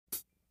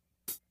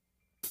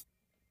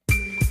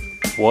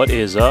What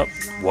is up?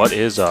 What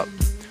is up?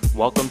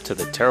 Welcome to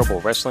the Terrible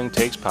Wrestling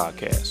Takes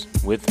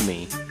podcast with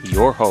me,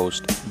 your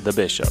host, The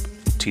Bishop,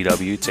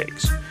 TW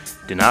Takes.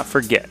 Do not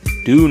forget,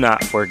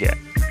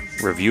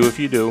 review if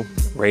you do,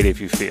 rate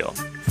if you feel.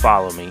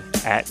 Follow me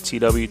at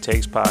TW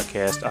Takes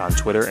Podcast on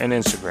Twitter and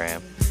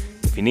Instagram.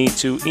 If you need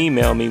to,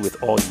 email me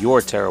with all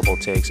your terrible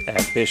takes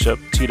at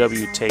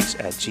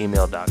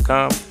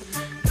bishoptwtakes@gmail.com.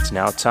 It's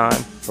now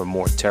time for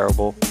more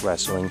terrible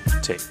wrestling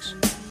takes.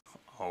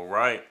 All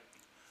right.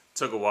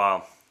 Took a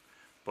while,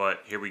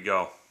 but here we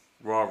go.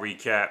 Raw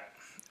recap,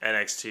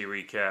 NXT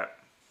recap.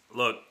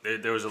 Look,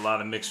 there was a lot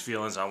of mixed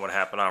feelings on what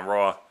happened on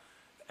Raw,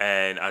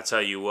 and I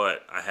tell you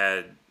what, I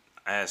had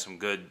some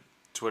good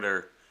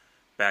Twitter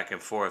back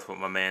and forth with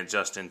my man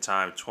Just in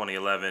Time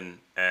 2011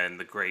 and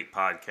the great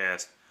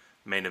podcast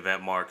Main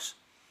Event Marks,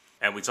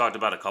 and we talked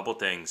about a couple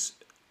things,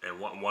 and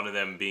one of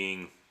them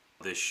being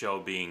this show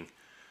being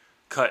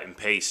cut and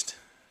paste,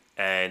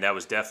 and that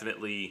was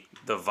definitely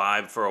the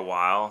vibe for a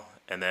while.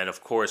 And then,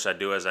 of course, I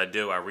do as I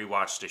do. I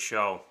rewatched the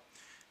show,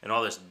 and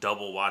all this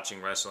double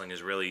watching wrestling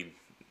is really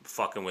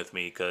fucking with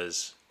me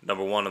because,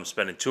 number one, I'm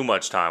spending too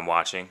much time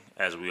watching,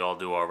 as we all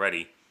do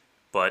already.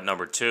 But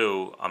number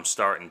two, I'm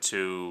starting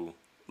to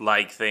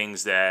like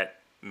things that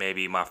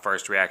maybe my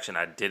first reaction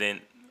I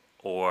didn't,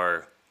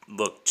 or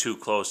look too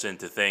close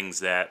into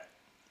things that,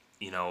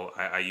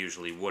 I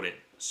usually wouldn't.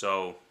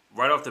 So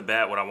right off the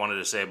bat, what I wanted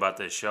to say about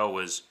this show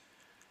was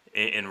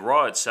in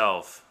Raw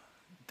itself,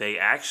 they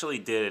actually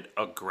did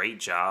a great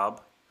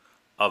job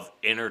of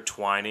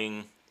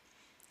intertwining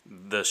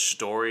the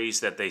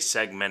stories that they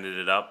segmented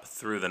it up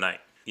through the night.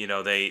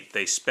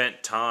 They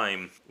spent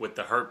time with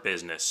the Hurt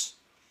Business,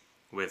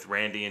 with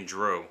Randy and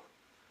Drew,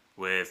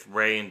 with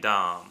Ray and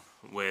Dom,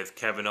 with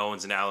Kevin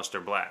Owens and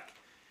Aleister Black.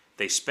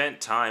 They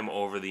spent time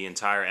over the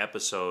entire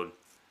episode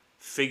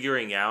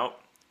figuring out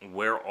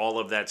where all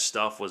of that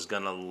stuff was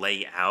going to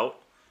lay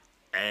out,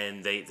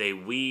 and they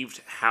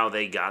weaved how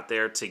they got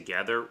there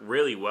together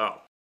really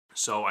well.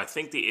 So I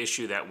think the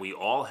issue that we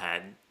all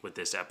had with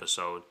this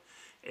episode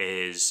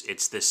is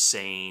it's the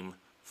same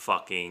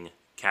fucking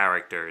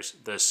characters,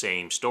 the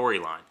same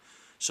storyline.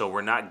 So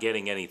we're not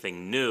getting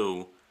anything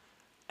new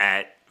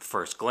at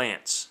first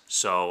glance.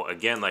 So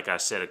again, like I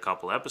said a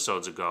couple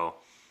episodes ago,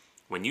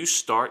 when you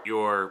start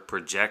your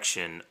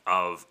projection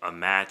of a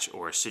match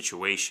or a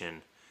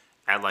situation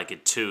at like a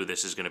 2,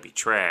 this is going to be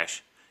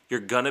trash, you're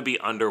going to be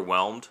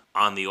underwhelmed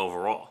on the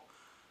overall.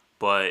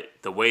 But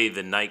the way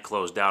the night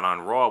closed out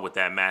on Raw with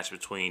that match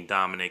between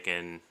Dominic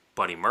and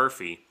Buddy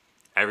Murphy,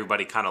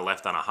 everybody kind of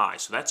left on a high.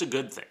 So that's a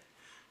good thing.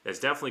 That's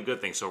definitely a good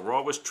thing. So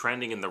Raw was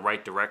trending in the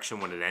right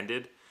direction when it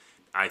ended.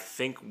 I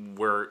think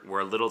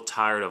we're a little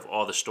tired of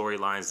all the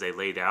storylines they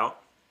laid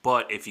out.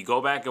 But if you go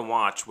back and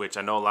watch, which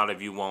I know a lot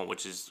of you won't,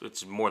 which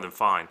is more than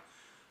fine,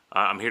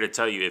 I'm here to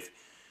tell you,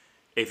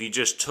 if you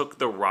just took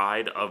the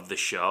ride of the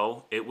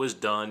show, it was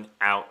done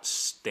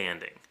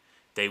outstanding.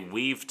 They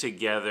weave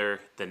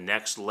together the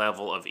next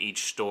level of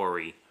each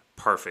story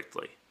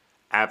perfectly.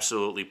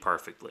 Absolutely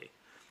perfectly.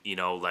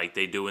 Like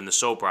they do in the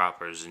soap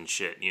operas and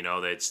shit.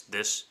 That's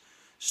this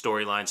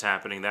storyline's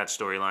happening, that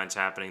storyline's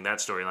happening, that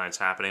storyline's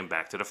happening,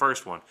 back to the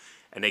first one.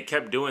 And they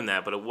kept doing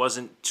that, but it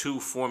wasn't too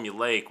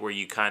formulaic where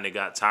you kind of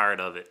got tired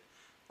of it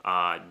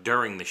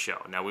during the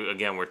show. Now,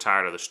 we're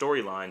tired of the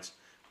storylines,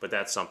 but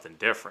that's something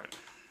different.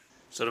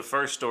 So the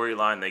first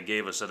storyline they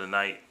gave us of the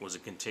night was a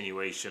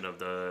continuation of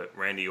the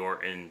Randy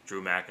Orton,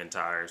 Drew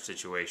McIntyre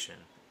situation.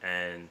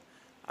 And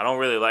I don't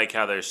really like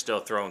how they're still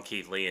throwing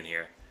Keith Lee in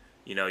here.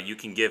 You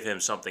can give him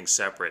something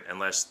separate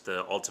unless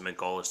the ultimate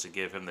goal is to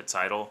give him the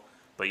title,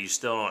 but you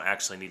still don't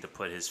actually need to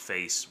put his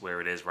face where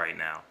it is right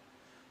now.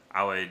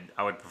 I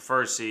would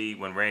prefer to see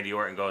when Randy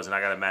Orton goes and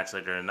I got a match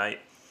later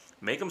tonight,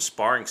 make them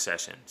sparring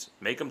sessions.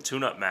 Make them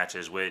tune-up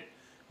matches with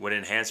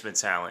enhancement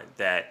talent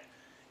that,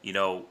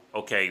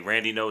 okay,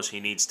 Randy knows he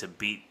needs to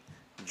beat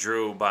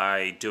Drew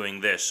by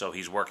doing this, so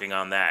he's working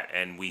on that.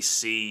 And we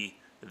see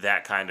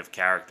that kind of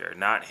character,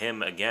 not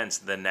him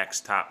against the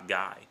next top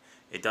guy.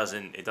 It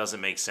doesn't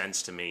make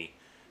sense to me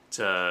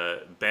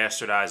to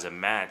bastardize a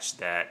match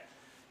that,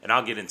 and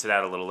I'll get into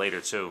that a little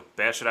later too,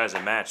 bastardize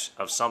a match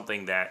of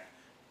something that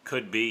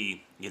could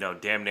be,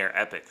 damn near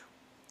epic.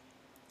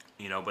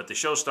 But the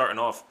show's starting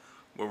off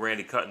with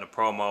Randy cutting a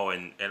promo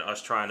and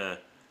us trying to,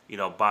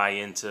 buy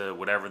into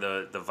whatever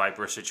the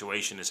Viper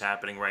situation is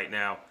happening right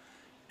now.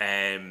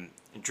 And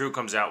Drew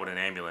comes out with an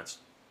ambulance.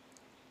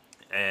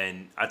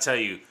 And I tell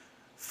you,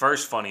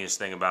 first funniest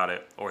thing about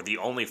it, or the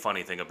only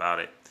funny thing about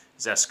it,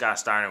 is that Scott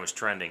Steiner was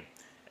trending.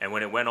 And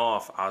when it went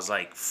off, I was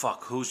like,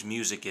 fuck, whose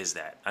music is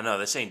that? I know,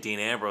 this ain't Dean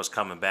Ambrose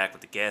coming back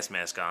with the gas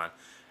mask on.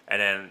 And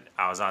then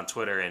I was on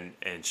Twitter,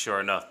 and sure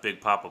enough,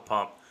 Big Papa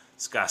Pump,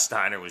 Scott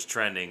Steiner was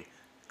trending,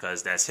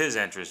 because that's his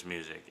entrance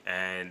music.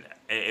 And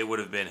it would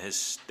have been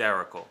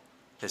hysterical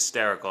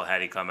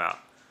had he come out.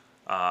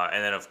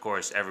 And then, of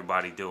course,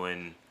 everybody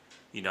doing,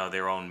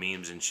 their own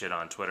memes and shit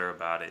on Twitter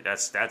about it.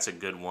 That's a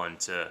good one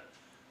to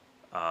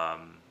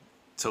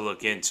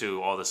look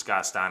into, all the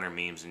Scott Steiner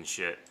memes and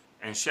shit.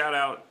 And shout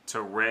out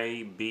to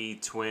Ray B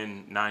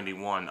Twin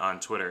 91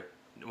 on Twitter.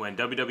 when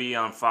WWE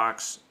on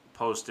Fox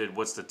posted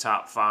what's the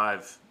top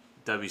 5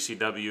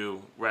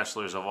 WCW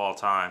wrestlers of all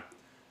time,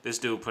 this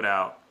dude put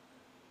out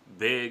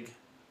Big,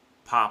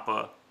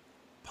 Papa,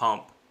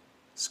 Pump,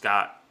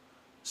 Scott,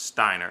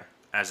 Steiner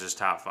as his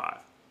top 5.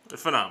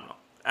 Phenomenal.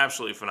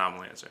 Absolutely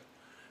phenomenal answer.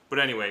 But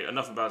anyway,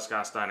 enough about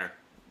Scott Steiner.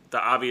 The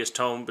obvious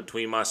tone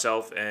between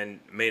myself and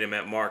Main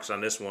Event Marks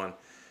on this one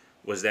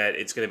was that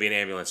it's going to be an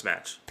ambulance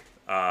match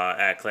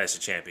at Clash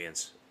of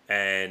Champions.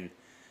 And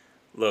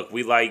look,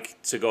 we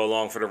like to go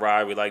along for the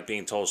ride. We like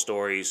being told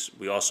stories.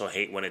 We also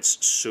hate when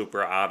it's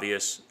super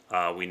obvious.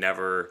 We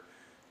never,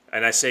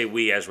 and I say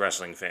we as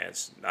wrestling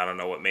fans. I don't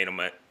know what Main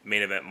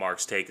Event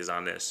Mark's take is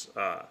on this.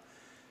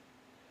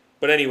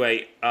 But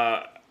anyway,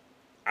 I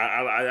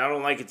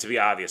don't like it to be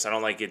obvious. I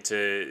don't like it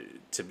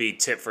to be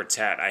tit for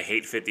tat. I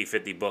hate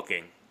 50-50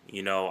 booking.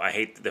 You know, I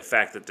hate the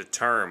fact that the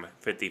term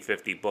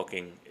 50-50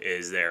 booking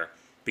is there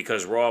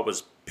because Raw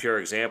was pure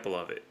example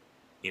of it.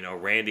 You know,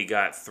 Randy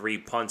got 3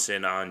 punts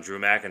in on Drew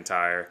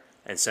McIntyre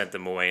and sent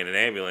them away in an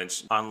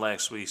ambulance on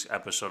last week's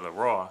episode of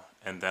Raw.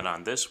 And then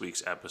on this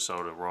week's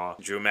episode of Raw,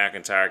 Drew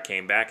McIntyre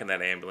came back in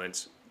that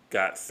ambulance,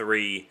 got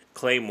 3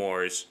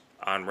 claymores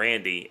on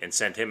Randy, and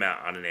sent him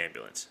out on an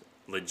ambulance.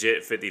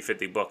 Legit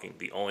 50-50 booking.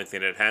 The only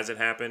thing that hasn't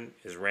happened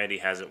is Randy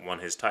hasn't won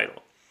his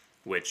title,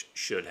 which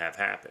should have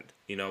happened.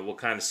 You know, we'll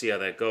kind of see how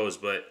that goes,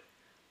 but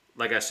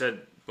like I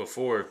said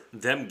before,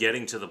 them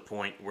getting to the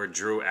point where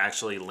Drew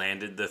actually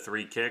landed the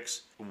 3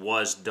 kicks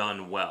was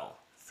done well.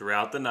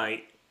 Throughout the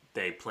night,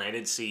 they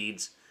planted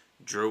seeds.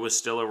 Drew was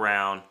still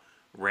around.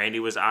 Randy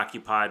was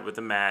occupied with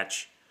the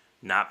match,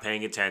 not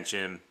paying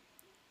attention.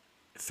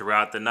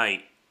 Throughout the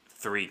night,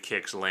 3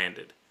 kicks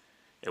landed.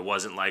 It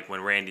wasn't like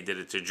when Randy did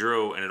it to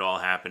Drew and it all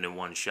happened in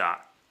one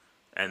shot,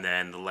 and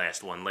then the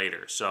last one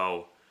later.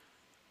 So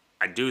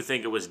I do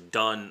think it was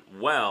done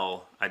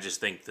well. I just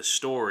think the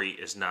story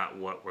is not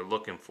what we're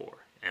looking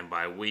for. And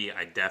by we,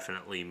 I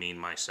definitely mean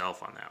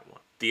myself on that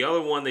one. The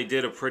other one they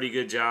did a pretty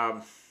good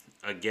job,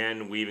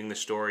 again, weaving the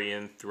story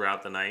in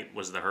throughout the night,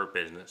 was the Hurt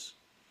Business.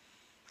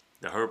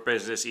 The Hurt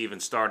Business even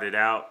started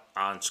out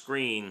on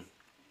screen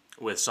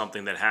with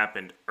something that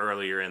happened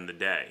earlier in the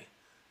day.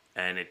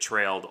 And it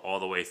trailed all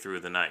the way through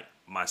the night.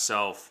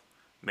 Myself,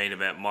 Main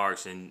Event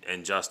Marks, and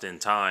Just in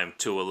Time,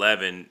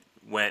 211,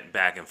 went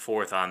back and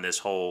forth on this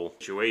whole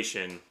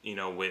situation, you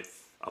know,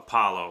 with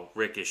Apollo,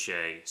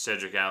 Ricochet,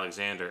 Cedric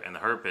Alexander, and the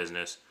Hurt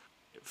Business.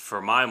 For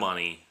my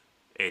money,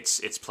 it's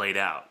played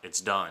out.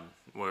 It's done.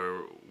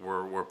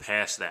 We're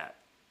past that.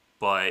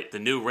 But the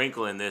new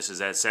wrinkle in this is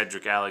that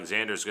Cedric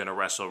Alexander is going to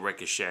wrestle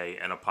Ricochet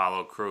and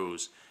Apollo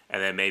Crews,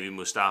 and then maybe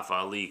Mustafa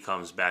Ali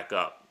comes back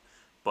up.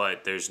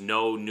 But there's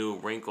no new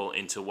wrinkle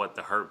into what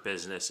the Hurt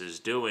Business is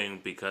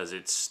doing because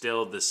it's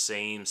still the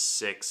same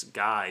 6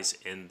 guys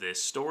in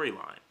this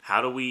storyline.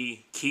 How do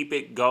we keep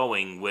it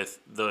going with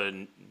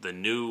the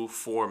new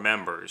 4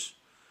 members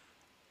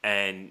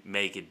and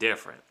make it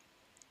different?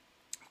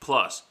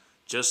 Plus,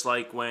 just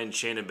like when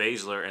Shayna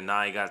Baszler and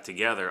Nia got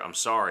together, I'm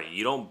sorry,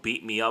 you don't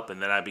beat me up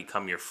and then I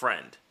become your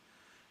friend.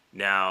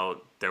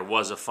 Now, there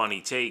was a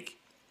funny take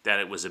that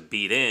it was a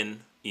beat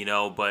in, you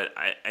know, but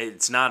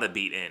it's not a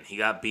beat in. He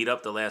got beat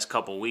up the last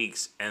couple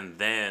weeks and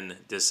then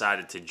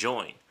decided to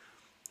join.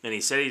 And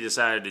he said he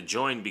decided to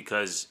join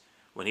because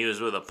when he was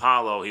with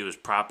Apollo, he was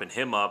propping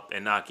him up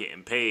and not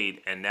getting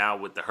paid. And now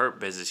with the Hurt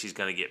Business, he's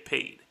going to get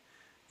paid.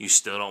 You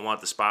still don't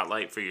want the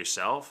spotlight for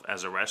yourself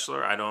as a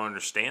wrestler? I don't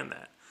understand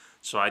that.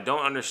 So I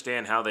don't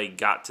understand how they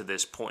got to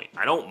this point.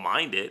 I don't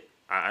mind it.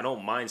 I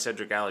don't mind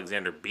Cedric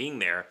Alexander being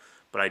there,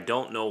 but I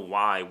don't know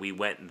why we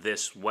went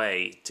this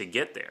way to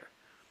get there.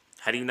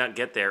 How do you not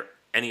get there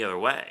any other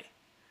way?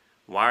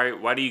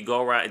 Why do you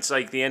go around? It's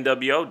like the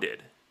NWO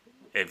did.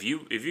 If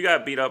you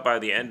got beat up by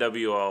the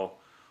NWO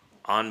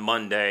on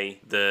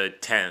Monday the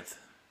 10th,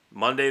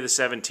 Monday the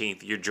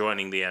 17th, you're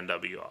joining the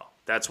NWO.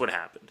 That's what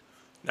happened.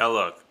 Now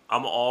look,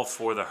 I'm all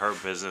for the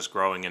Hurt Business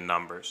growing in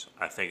numbers.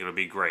 I think it'll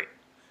be great.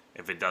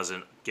 If it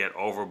doesn't get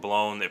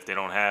overblown, if they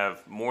don't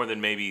have more than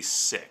maybe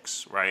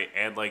 6, right?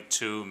 Add like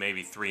 2,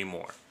 maybe 3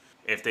 more.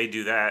 If they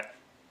do that,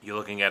 you're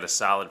looking at a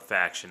solid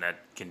faction that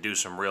can do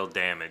some real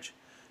damage.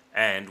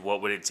 And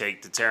what would it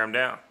take to tear them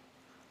down?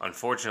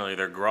 Unfortunately,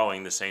 they're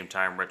growing the same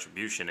time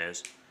Retribution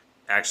is.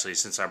 Actually,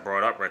 since I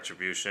brought up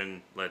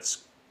Retribution,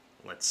 let's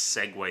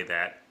segue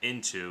that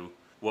into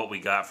what we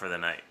got for the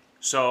night.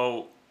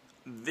 So,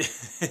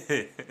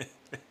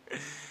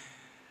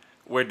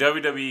 where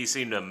WWE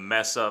seemed to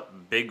mess up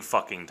big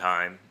fucking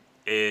time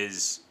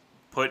is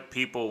put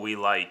people we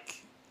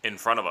like in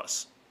front of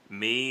us.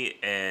 Me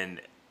and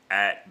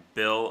at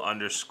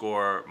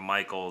Bill_Michaels_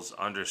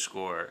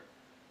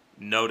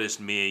 noticed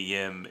Mia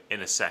Yim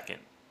in a second.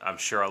 I'm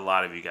sure a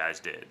lot of you guys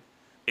did.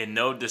 In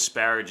no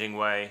disparaging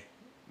way,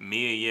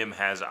 Mia Yim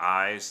has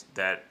eyes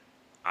that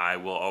I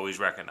will always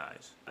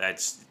recognize.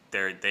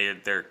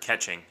 They're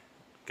catching.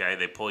 Okay,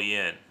 they pull you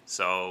in.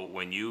 So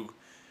when you,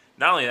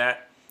 not only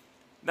that,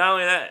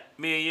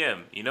 Mia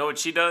Yim, you know what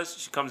she does?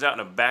 She comes out in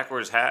a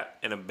backwards hat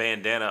and a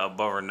bandana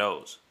above her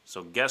nose.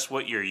 So guess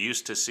what you're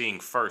used to seeing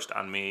first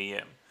on Mia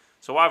Yim?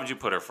 So why would you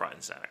put her front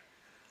and center?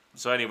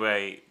 So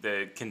anyway,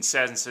 the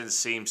consensus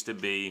seems to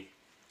be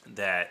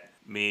that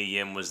Mia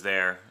Yim was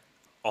there.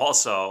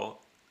 Also,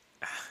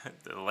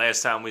 the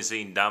last time we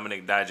seen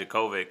Dominik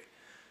Dijakovic,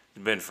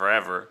 it's been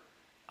forever.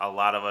 A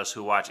lot of us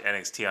who watch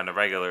NXT on the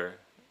regular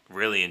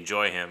really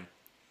enjoy him.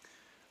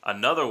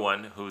 Another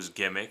one whose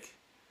gimmick,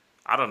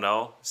 I don't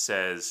know,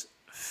 says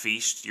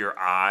feast your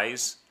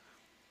eyes,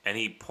 and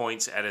he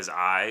points at his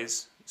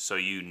eyes so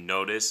you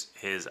notice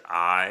his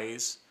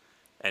eyes.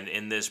 And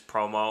in this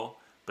promo,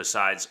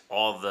 besides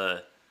all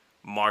the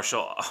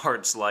martial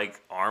arts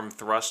like arm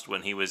thrust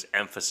when he was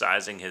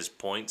emphasizing his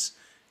points,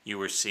 you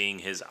were seeing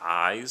his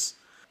eyes.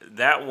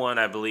 That one,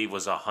 I believe,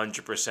 was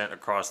 100%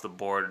 across the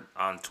board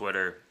on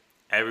Twitter.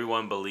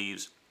 Everyone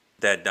believes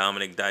that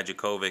Dominik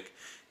Dijakovic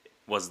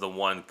was the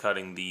one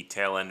cutting the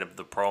tail end of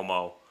the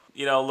promo.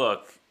 You know,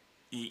 look,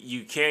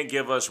 you can't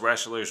give us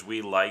wrestlers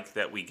we like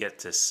that we get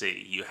to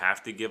see. You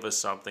have to give us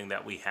something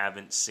that we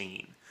haven't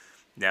seen.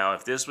 Now,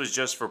 if this was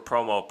just for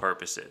promo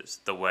purposes,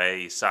 the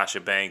way Sasha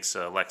Banks,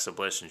 Alexa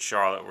Bliss, and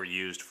Charlotte were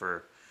used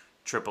for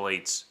Triple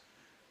H's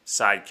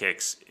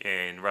sidekicks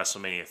in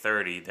WrestleMania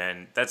 30,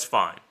 then that's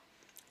fine.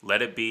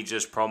 Let it be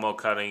just promo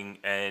cutting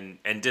and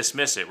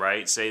dismiss it,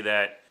 right? Say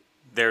that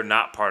they're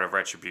not part of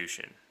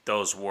Retribution.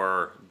 Those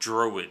were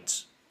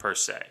druids, per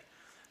se.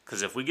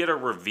 Because if we get a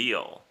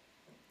reveal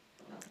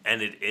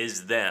and it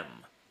is them,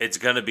 it's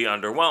going to be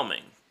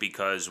underwhelming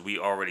because we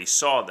already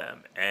saw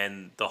them.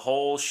 And the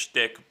whole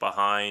shtick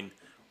behind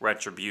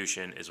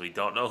Retribution is we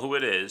don't know who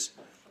it is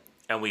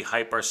and we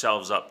hype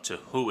ourselves up to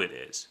who it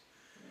is.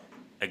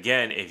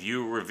 Again, if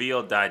you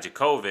reveal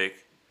Dijakovic,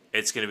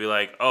 it's going to be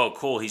like, oh,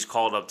 cool, he's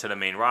called up to the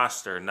main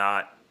roster,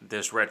 not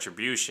this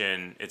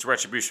Retribution. It's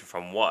Retribution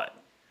from what?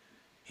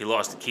 He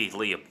lost to Keith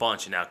Lee a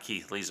bunch, and now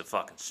Keith Lee's a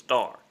fucking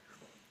star.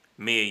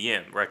 Mia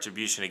Yim,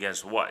 Retribution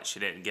against what? She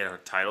didn't get her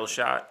title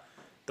shot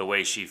the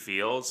way she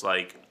feels.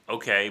 Like,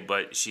 okay,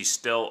 but she's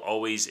still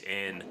always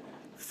in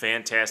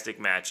fantastic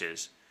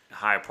matches,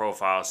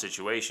 high-profile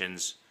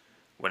situations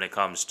when it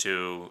comes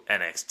to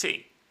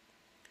NXT.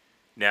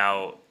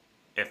 Now,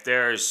 if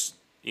there's,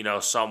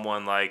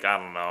 someone like, I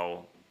don't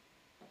know,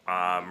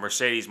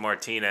 Mercedes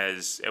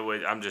Martinez,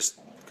 I'm just,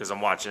 because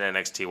I'm watching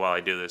NXT while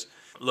I do this.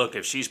 Look,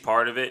 if she's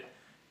part of it,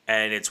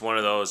 and it's one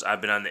of those,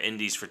 I've been on the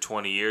indies for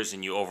 20 years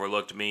and you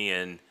overlooked me,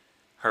 and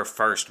her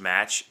first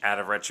match out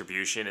of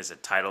Retribution is a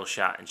title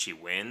shot and she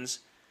wins,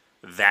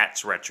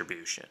 that's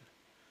Retribution,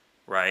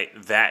 right?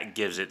 That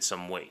gives it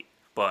some weight.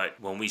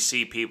 But when we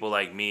see people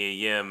like Mia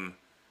Yim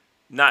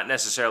not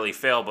necessarily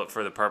fail, but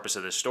for the purpose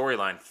of the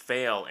storyline,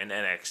 fail in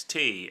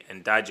NXT,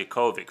 and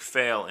Dijakovic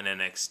fail in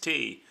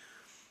NXT,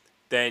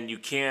 then you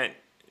can't,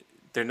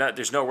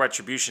 there's no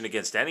retribution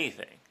against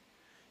anything.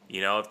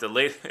 If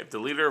the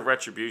leader of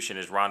Retribution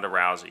is Ronda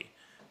Rousey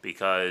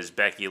because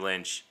Becky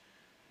Lynch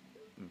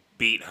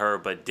beat her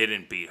but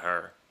didn't beat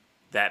her,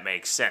 that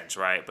makes sense,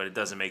 right? But it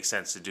doesn't make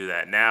sense to do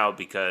that now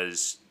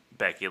because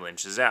Becky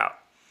Lynch is out.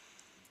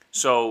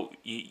 So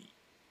the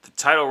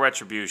title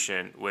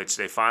Retribution, which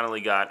they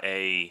finally got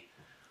a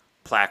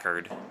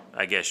placard,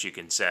 I guess you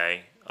can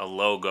say, a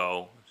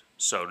logo,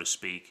 so to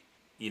speak,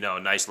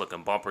 nice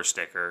looking bumper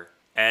sticker,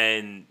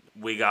 and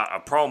we got a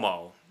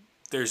promo.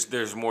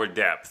 There's more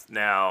depth.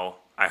 Now,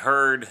 I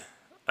heard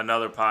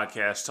another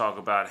podcast talk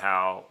about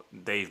how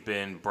they've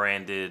been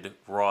branded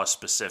Raw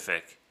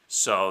specific.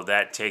 So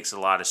that takes a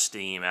lot of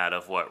steam out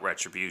of what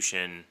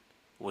Retribution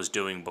was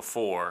doing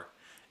before.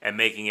 And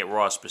making it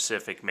Raw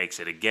specific makes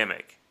it a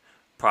gimmick.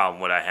 Problem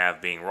what I have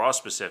being Raw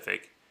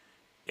specific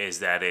is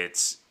that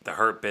it's the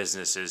Hurt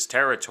Business's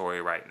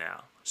territory right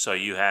now. So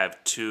you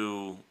have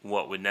two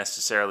what would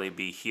necessarily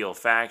be heel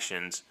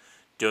factions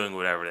doing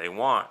whatever they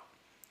want.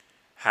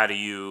 How do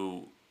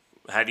you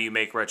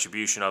make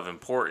Retribution of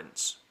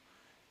importance?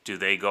 Do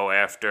they go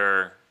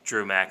after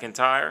Drew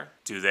McIntyre?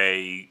 Do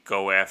they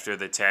go after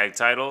the tag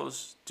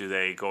titles? Do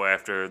they go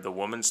after the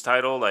women's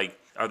title? Like,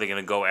 are they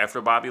going to go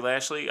after Bobby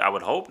Lashley? I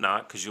would hope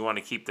not, because you want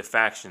to keep the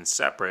factions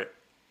separate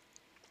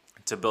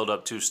to build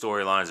up two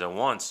storylines at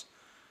once.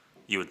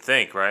 You would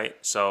think, right?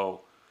 So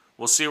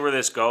we'll see where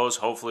this goes.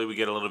 Hopefully we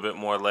get a little bit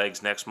more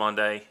legs next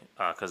Monday,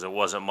 because it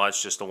wasn't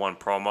much, just the one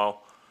promo.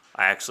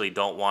 I actually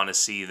don't want to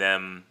see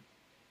them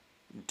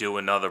do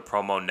another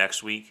promo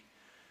next week.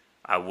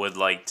 I would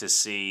like to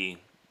see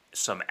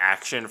some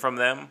action from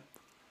them.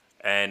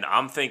 And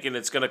I'm thinking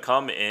it's going to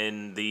come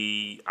in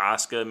the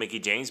Asuka-Mickie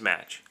James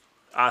match.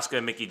 Asuka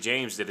and Mickie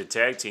James did a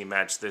tag team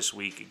match this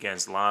week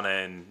against Lana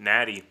and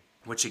Natty,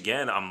 which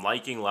again, I'm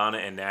liking Lana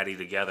and Natty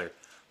together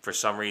for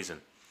some reason.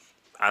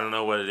 I don't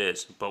know what it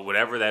is, but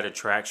whatever that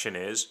attraction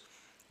is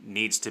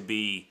needs to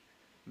be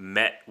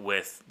met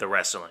with the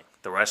wrestling.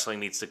 The wrestling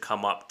needs to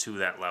come up to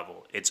that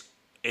level.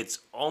 It's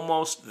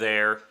almost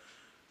there,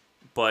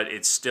 but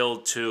it's still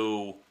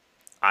too,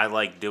 I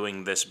like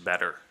doing this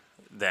better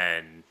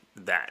than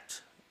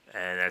that.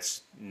 And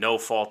that's no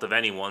fault of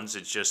anyone's.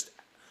 It's just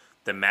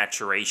the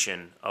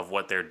maturation of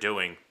what they're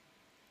doing.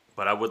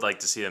 But I would like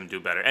to see them do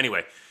better.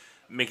 Anyway,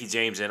 Mickie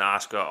James and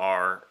Asuka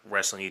are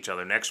wrestling each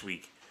other next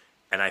week.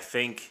 And I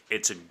think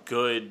it's a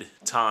good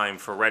time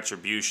for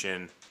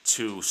Retribution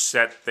to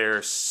set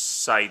their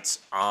sights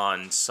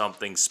on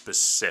something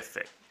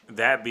specific.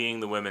 That being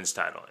the women's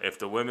title. If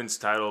the women's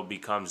title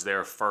becomes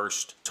their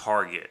first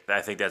target,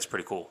 I think that's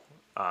pretty cool.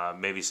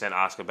 Maybe send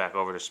Asuka back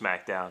over to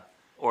SmackDown.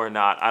 Or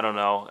not, I don't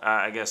know.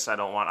 I guess I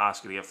don't want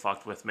Asuka to get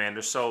fucked with, man.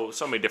 There's so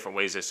many different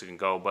ways this can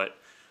go, but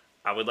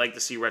I would like to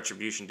see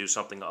Retribution do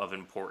something of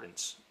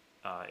importance.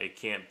 It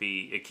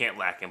can't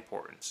lack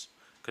importance,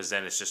 because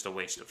then it's just a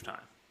waste of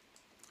time.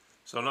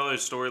 So another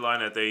storyline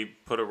that they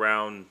put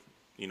around,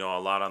 a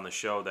lot on the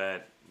show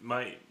that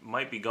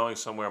might be going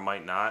somewhere,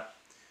 might not.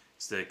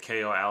 It's the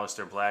KO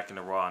Aleister Black and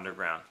the Raw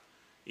Underground.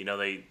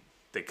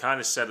 They kind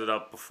of set it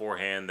up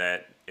beforehand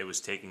that it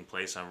was taking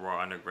place on Raw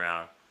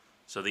Underground.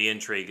 So the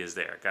intrigue is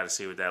there. Got to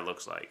see what that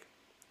looks like.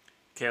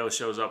 KO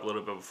shows up a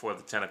little bit before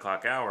the 10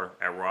 o'clock hour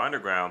at Raw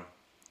Underground.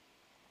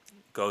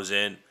 Goes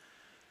in.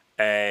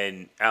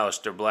 And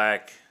Aleister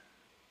Black,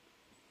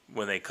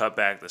 when they cut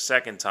back the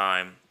second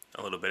time,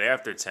 a little bit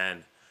after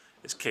 10,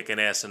 is kicking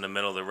ass in the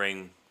middle of the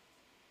ring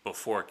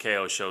before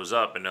KO shows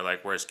up. And they're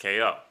like, where's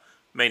KO?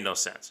 Made no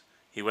sense.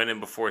 He went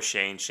in before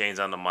Shane. Shane's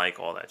on the mic,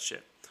 all that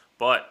shit.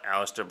 But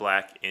Aleister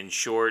Black in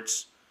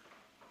shorts,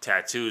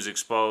 tattoos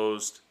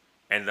exposed,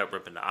 ended up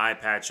ripping the eye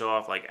patch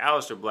off. Like,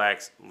 Aleister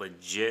Black's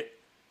legit,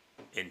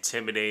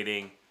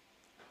 intimidating,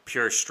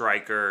 pure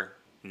striker,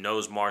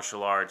 knows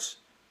martial arts,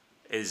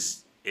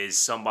 is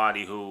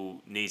somebody who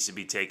needs to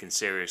be taken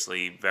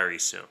seriously very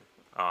soon.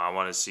 I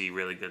want to see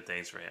really good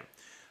things for him.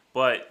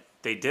 But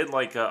they did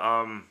like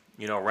a,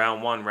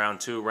 round 1, round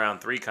 2, round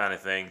 3 kind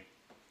of thing.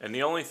 And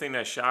the only thing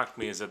that shocked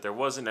me is that there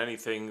wasn't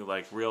anything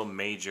like real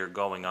major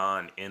going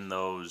on in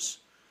those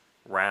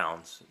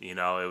rounds. It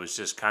was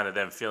just kind of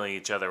them feeling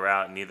each other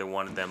out, and neither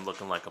one of them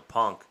looking like a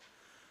punk.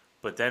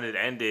 But then it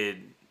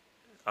ended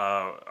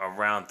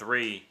round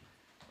 3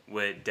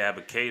 with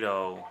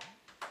Dabba-Kato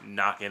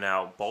knocking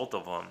out both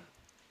of them.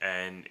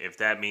 And if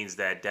that means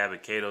that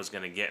Dabba-Kato is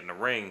going to get in the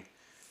ring,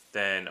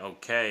 then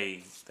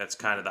okay, that's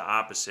kind of the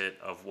opposite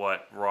of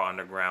what Raw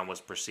Underground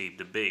was perceived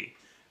to be.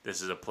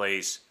 This is a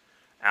place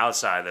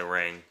outside the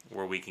ring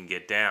where we can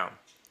get down.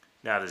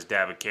 Now, does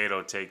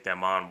Dabba-Kato take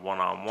them on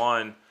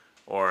one-on-one,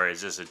 or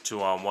is this a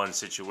 2-on-1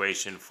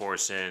 situation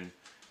forcing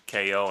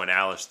KO and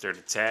Aleister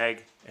to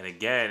tag? And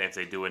again, if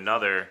they do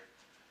another,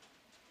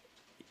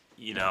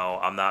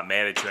 I'm not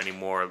mad at you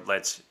anymore,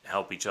 let's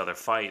help each other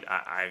fight.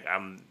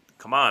 I'm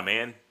come on,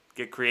 man,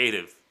 get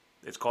creative.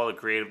 It's called a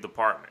creative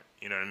department.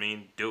 You know what I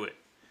mean? Do it.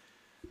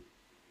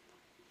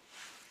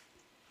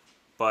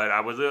 But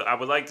I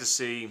would like to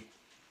see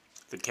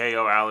the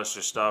KO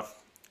Aleister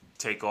stuff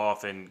take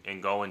off and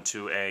go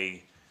into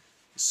a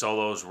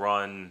solos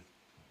run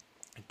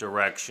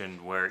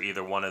direction where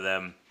either one of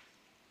them,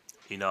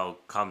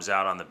 comes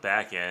out on the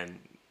back end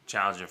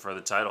challenging for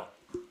the title.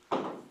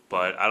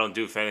 But I don't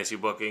do fantasy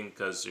booking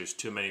because there's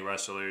too many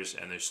wrestlers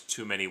and there's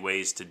too many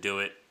ways to do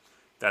it.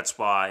 That's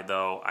why,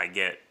 though, I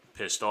get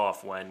pissed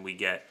off when we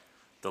get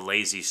the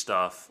lazy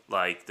stuff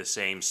like the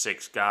same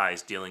 6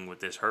 guys dealing with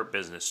this Hurt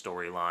Business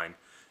storyline.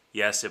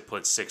 Yes, it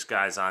puts 6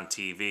 guys on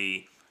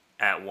TV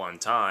at one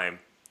time,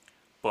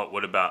 but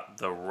what about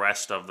the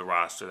rest of the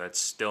roster that's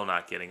still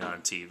not getting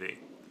on TV?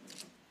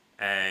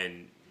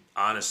 And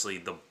honestly,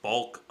 the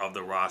bulk of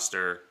the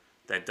roster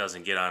that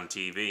doesn't get on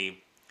TV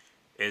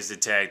is the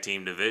tag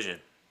team division.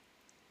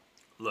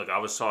 Look, I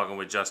was talking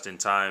with Justin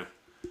Time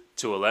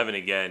 211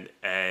 again,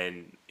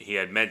 and he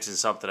had mentioned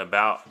something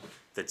about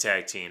the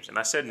tag teams, and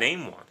I said,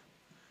 name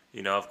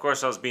one. Of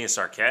course I was being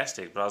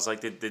sarcastic, but I was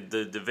like, the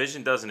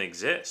division doesn't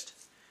exist.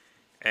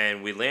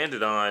 And we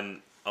landed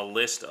on a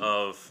list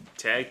of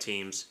tag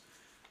teams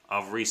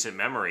of recent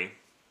memory,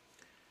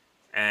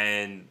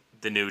 and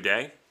the New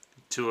Day,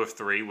 2 of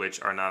 3,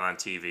 which are not on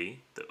TV.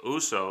 The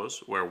Usos,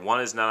 where one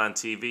is not on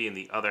TV and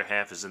the other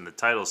half is in the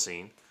title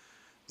scene.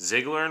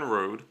 Ziggler and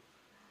Rude,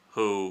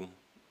 who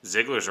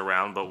Ziggler's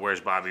around, but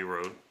where's Bobby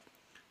Roode?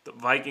 The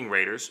Viking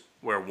Raiders,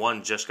 where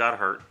one just got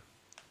hurt.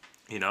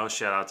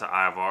 Shout out to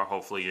Ivar.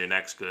 Hopefully your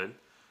neck's good.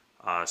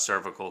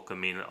 Cervical can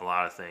mean a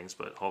lot of things,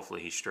 but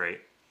hopefully he's straight.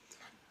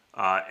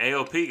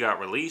 AOP got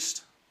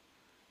released,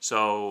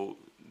 so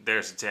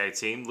there's a tag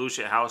team.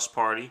 Lucha House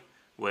Party,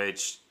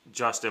 which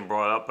Justin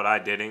brought up, but I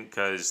didn't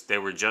because they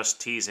were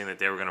just teasing that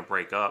they were going to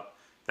break up.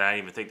 That I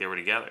didn't even think they were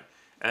together.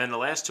 And then the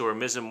last 2 are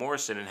Miz and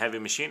Morrison and Heavy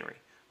Machinery,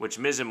 which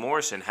Miz and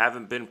Morrison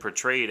haven't been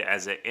portrayed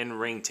as an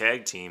in-ring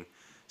tag team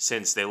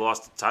since they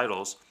lost the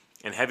titles,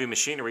 and Heavy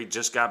Machinery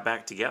just got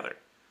back together.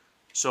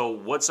 So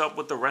what's up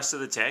with the rest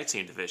of the tag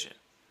team division?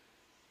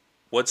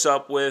 What's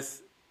up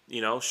with,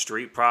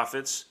 Street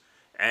Profits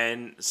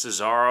and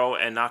Cesaro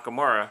and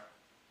Nakamura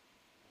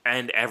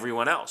and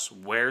everyone else?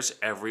 Where's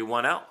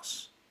everyone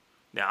else?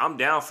 Now, I'm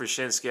down for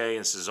Shinsuke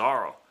and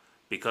Cesaro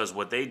because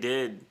what they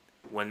did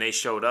when they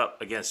showed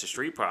up against the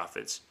Street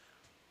Profits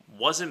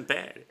wasn't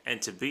bad.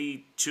 And to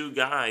be 2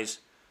 guys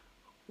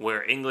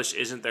where English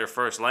isn't their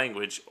first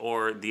language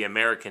or the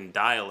American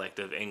dialect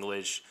of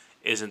English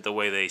isn't the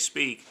way they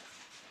speak,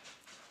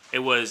 it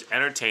was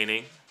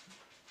entertaining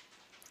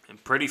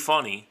and pretty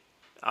funny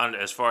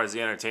as far as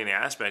the entertaining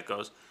aspect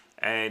goes.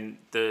 and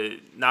the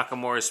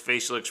Nakamura's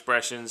facial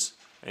expressions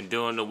and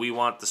doing the "we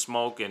want the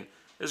smoke," and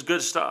it's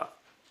good stuff.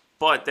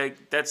 But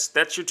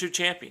that's your two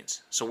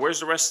champions. So where's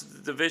the rest of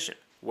the division?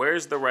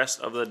 Where's the rest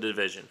of the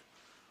division?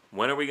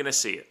 When are we going to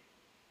see it?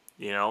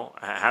 You know,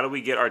 how do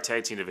we get our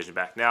tag team division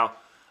back? Now,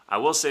 I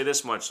will say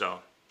this much, though.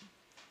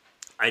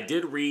 I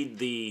did read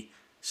the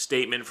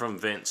statement from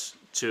Vince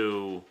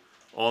to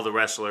all the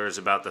wrestlers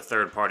about the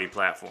third-party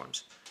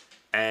platforms.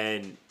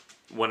 And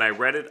when I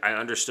read it, I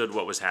understood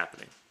what was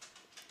happening.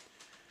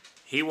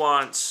 He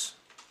wants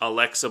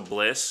Alexa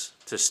Bliss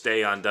to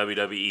stay on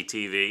WWE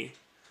TV,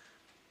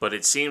 but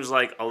it seems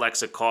like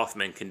Alexa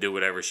Kaufman can do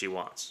whatever she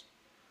wants.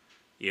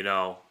 You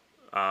know,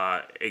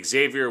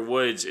 Xavier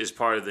Woods is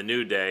part of the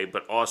New Day,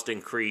 but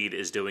Austin Creed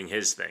is doing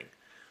his thing.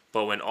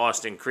 But when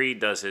Austin Creed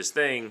does his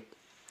thing,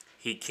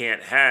 he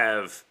can't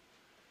have,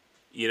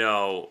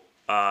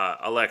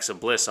 Alexa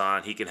Bliss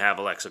on. He can have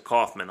Alexa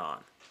Kaufman on,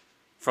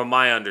 from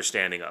my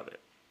understanding of it.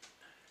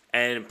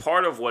 And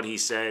part of what he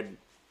said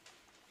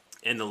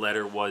in the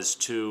letter was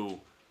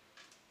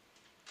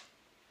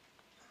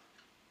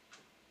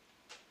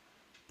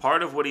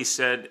part of what he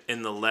said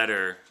in the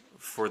letter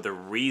for the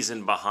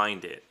reason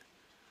behind it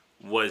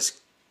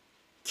was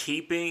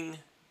keeping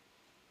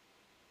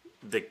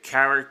the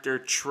character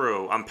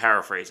true. I'm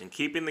paraphrasing.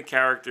 Keeping the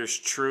characters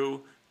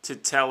true to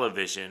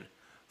television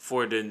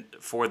for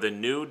the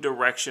new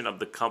direction of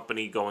the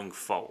company going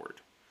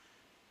forward.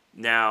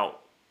 Now,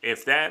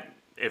 if that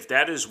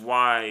is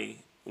why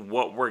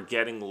what we're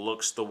getting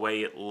looks the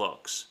way it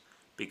looks,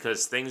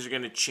 because things are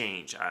going to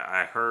change.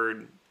 I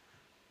heard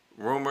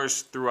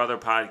rumors through other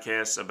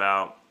podcasts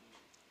about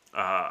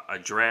a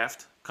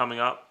draft coming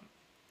up.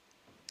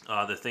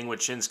 The thing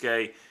with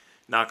Shinsuke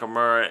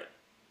Nakamura,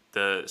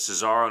 the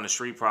Cesaro, and the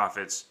Street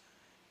Profits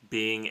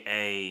being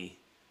a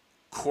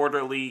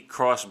quarterly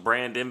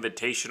cross-brand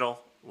invitational,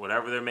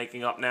 whatever they're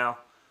making up now.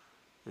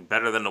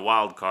 Better than the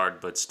wild card,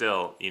 but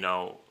still,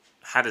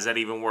 how does that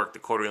even work, the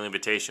quarterly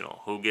invitational?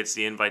 Who gets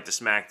the invite to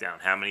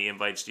SmackDown? How many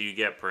invites do you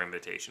get per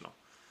invitational?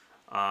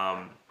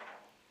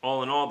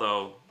 All in all,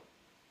 though,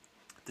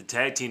 the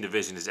tag team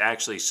division is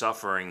actually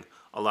suffering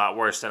a lot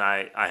worse than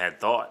I had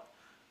thought.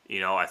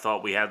 I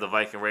thought we had the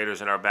Viking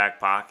Raiders in our back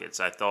pockets.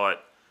 I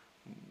thought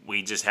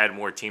we just had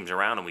more teams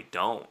around, and we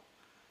don't.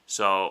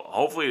 So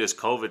hopefully this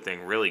COVID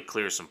thing really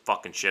clears some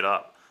fucking shit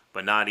up.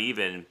 But not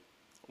even.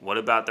 What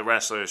about the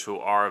wrestlers who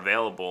are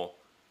available?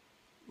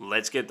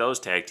 Let's get those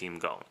tag team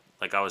going.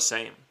 Like I was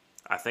saying,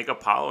 I think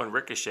Apollo and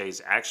Ricochet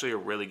is actually a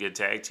really good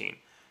tag team.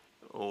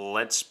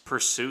 Let's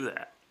pursue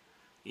that.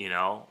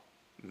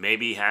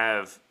 Maybe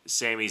have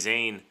Sami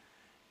Zayn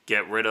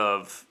get rid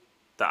of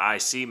the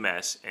IC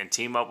mess and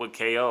team up with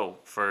KO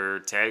for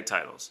tag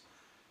titles.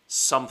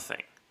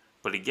 Something.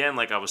 But again,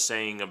 like I was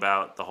saying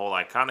about the whole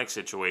Iconic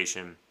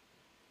situation,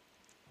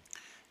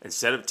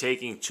 instead of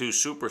taking two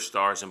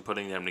superstars and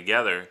putting them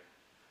together,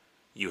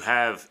 you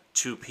have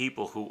two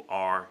people who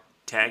are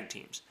tag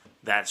teams.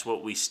 That's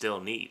what we still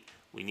need.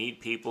 We need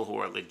people who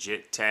are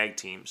legit tag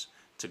teams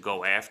to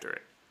go after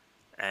it.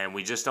 And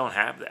we just don't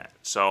have that.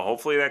 So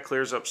hopefully that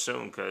clears up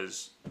soon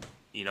because,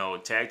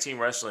 tag team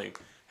wrestling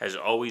has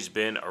always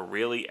been a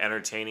really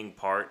entertaining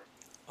part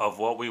of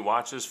what we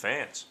watch as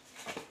fans.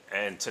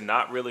 And to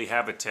not really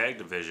have a tag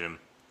division,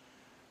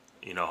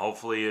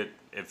 hopefully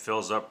it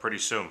fills up pretty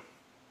soon.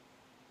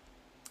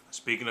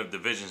 Speaking of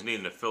divisions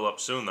needing to fill up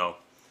soon, though,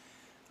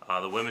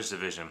 the women's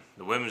division.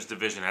 The women's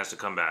division has to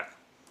come back.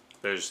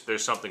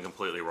 There's something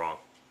completely wrong.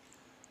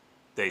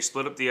 They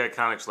split up the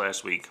Iconics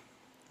last week.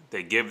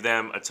 They give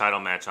them a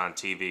title match on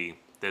TV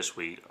this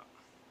week.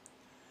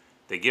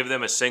 They give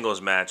them a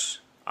singles match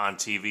on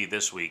TV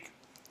this week,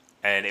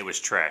 and it was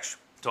trash.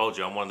 Told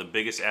you, I'm one of the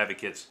biggest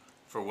advocates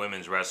for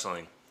women's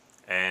wrestling,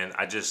 and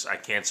I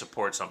can't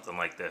support something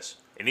like this.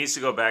 It needs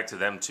to go back to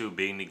them two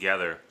being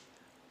together,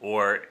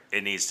 or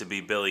it needs to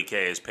be Billie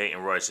Kay as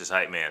Peyton Royce's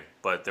hype man.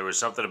 But there was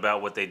something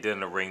about what they did in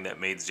the ring that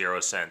made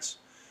zero sense.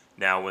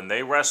 Now, when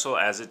they wrestle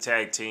as a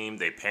tag team,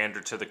 they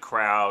pander to the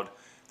crowd,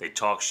 they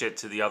talk shit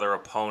to the other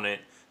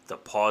opponent, the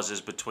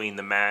pauses between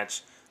the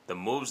match. The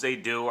moves they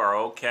do are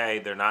okay.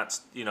 They're not,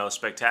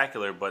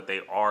 spectacular, but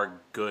they are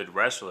good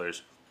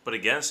wrestlers. But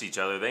against each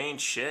other, they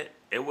ain't shit.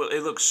 It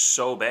looks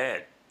so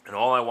bad. And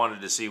all I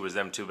wanted to see was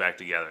them two back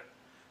together.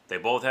 They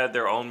both had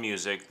their own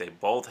music. They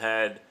both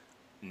had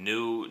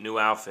new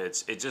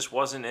outfits. It just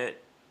wasn't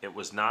it. It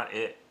was not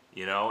it,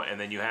 And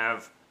then you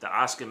have the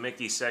Asuka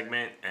Mickey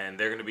segment, and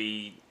they're going to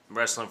be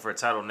wrestling for a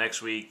title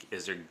next week.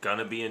 Is there going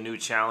to be a new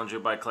challenger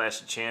by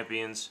Clash of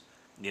Champions?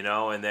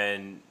 And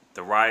then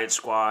the Riot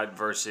Squad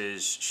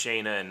versus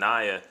Shayna and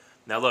Nia.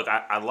 Now, look,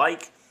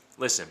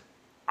 listen,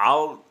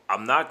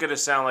 I'm not going to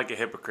sound like a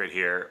hypocrite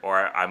here, or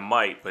I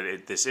might,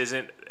 but this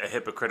isn't a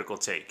hypocritical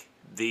take.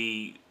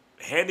 The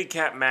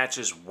handicap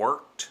matches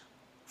worked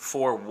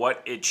for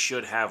what it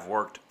should have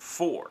worked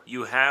for.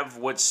 You have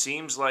what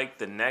seems like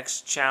the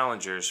next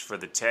challengers for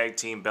the tag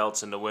team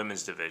belts in the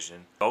women's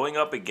division going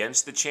up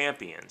against the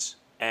champions,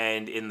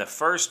 and in the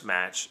first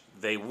match,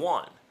 they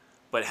won.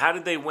 But how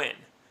did they win?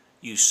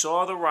 You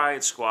saw the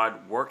Riot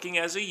Squad working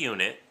as a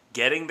unit,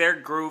 getting their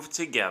groove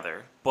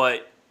together,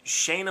 but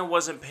Shayna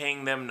wasn't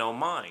paying them no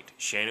mind.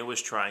 Shayna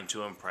was trying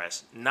to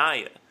impress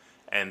Nia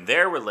and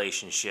their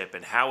relationship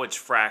and how it's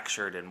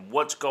fractured and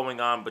what's going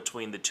on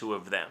between the two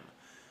of them.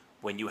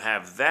 When you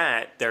have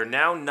that, they're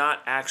now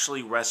not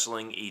actually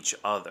wrestling each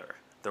other.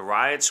 The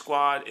Riot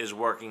Squad is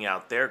working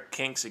out their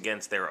kinks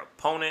against their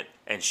opponent,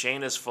 and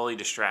Shayna's fully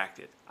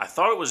distracted. I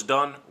thought it was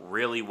done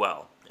really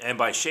well. And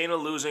by Shayna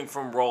losing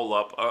from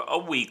roll-up, a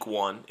weak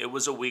one, it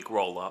was a weak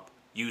roll-up,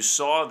 you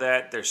saw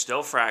that they're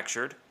still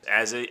fractured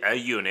as a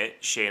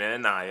unit, Shayna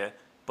and Nia,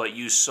 but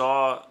you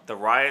saw the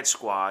Riot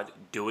Squad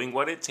doing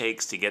what it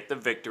takes to get the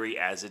victory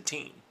as a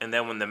team. And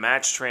then when the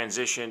match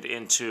transitioned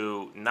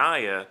into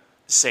Nia,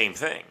 same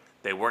thing.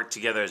 They worked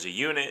together as a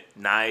unit.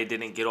 Nia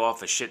didn't get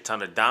off a shit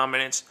ton of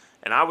dominance.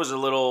 And I was a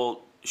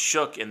little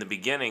shook in the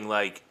beginning,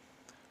 like,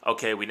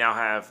 okay, we now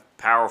have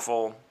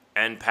powerful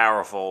and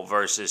powerful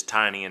versus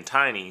tiny and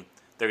tiny.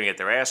 They're going to get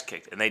their ass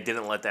kicked. And they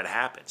didn't let that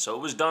happen. So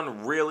it was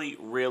done really,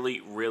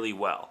 really, really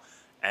well.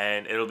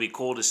 And it'll be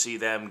cool to see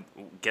them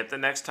get the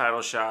next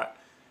title shot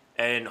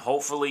and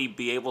hopefully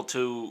be able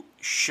to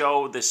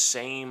show the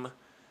same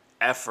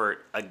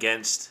effort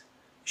against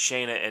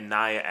Shayna and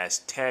Nia as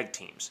tag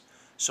teams.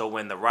 So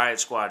when the Riot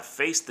Squad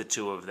face the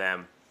two of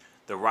them,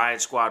 the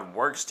Riot Squad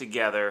works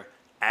together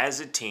as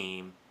a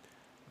team.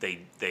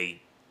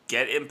 They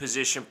get in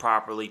position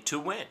properly to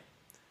win.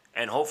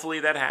 And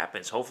hopefully that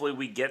happens. Hopefully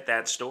we get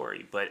that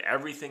story. But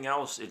everything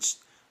else,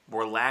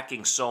 we're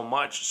lacking so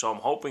much. So I'm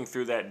hoping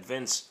through that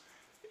Vince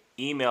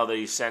email that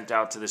he sent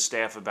out to the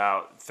staff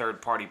about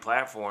third-party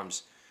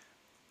platforms,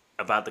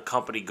 about the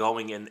company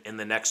going in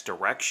the next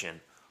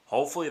direction.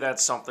 Hopefully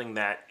that's something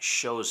that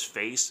shows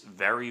face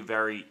very,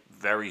 very,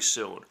 very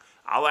soon.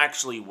 I'll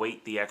actually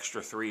wait the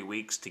extra 3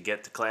 weeks to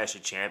get to Clash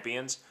of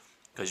Champions,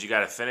 because you got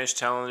to finish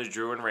telling the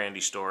Drew and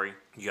Randy story.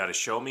 You got to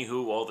show me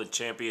who all the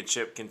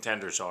championship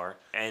contenders are,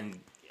 and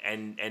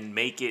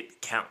make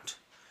it count.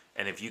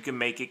 And if you can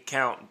make it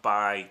count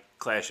by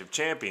Clash of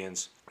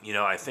Champions,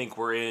 I think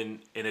we're in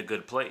a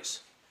good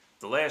place.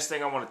 The last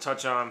thing I want to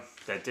touch on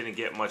that didn't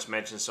get much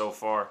mention so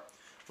far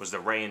was the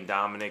Rey and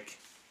Dominic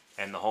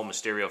and the whole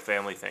Mysterio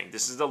family thing.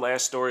 This is the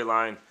last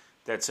storyline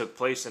that took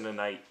place in the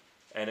night,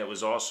 and it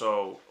was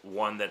also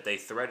one that they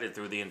threaded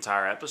through the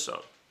entire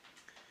episode.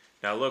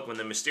 Now look, when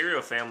the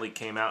Mysterio family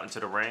came out into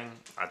the ring,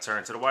 I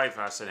turned to the wife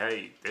and I said,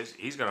 hey,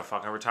 he's going to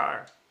fucking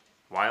retire.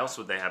 Why else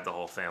would they have the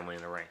whole family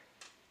in the ring?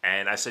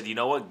 And I said, you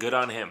know what? Good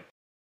on him.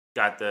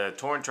 Got the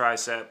torn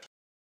tricep.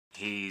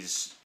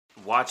 He's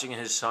watching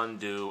his son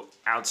do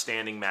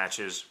outstanding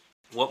matches.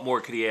 What more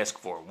could he ask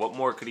for? What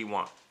more could he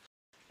want?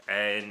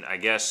 And I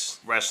guess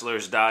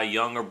wrestlers die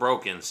young or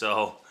broken,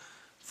 so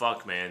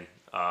fuck, man.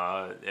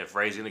 If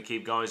Ray's going to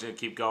keep going, he's going to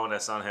keep going.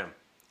 That's on him.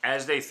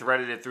 As they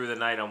threaded it through the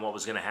night on what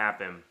was going to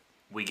happen,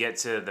 we get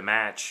to the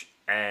match,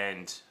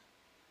 and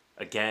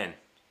again,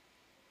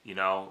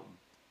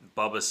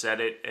 Bubba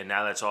said it, and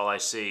now that's all I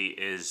see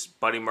is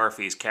Buddy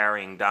Murphy's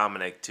carrying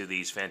Dominic to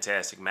these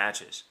fantastic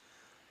matches.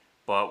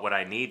 But what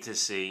I need to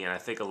see, and I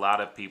think a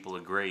lot of people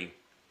agree,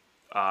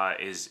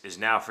 is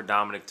now for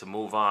Dominic to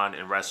move on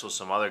and wrestle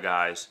some other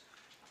guys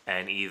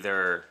and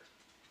either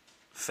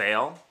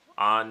fail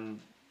on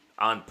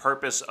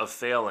purpose of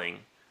failing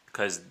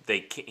because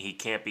he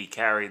can't be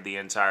carried the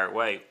entire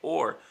way,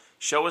 or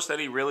show us that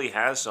he really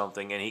has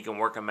something and he can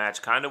work a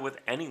match kind of with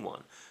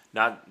anyone,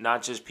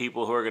 not just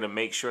people who are going to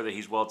make sure that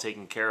he's well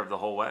taken care of the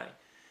whole way.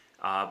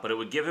 But it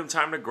would give him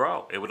time to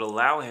grow. It would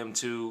allow him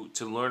to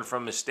learn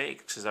from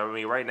mistakes. Because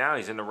right now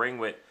he's in the ring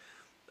with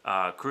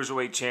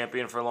Cruiserweight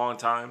champion for a long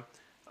time.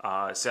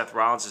 Seth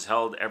Rollins has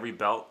held every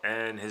belt,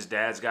 and his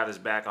dad's got his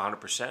back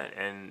 100%.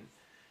 And,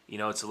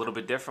 it's a little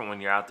bit different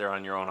when you're out there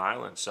on your own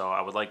island. So I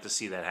would like to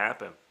see that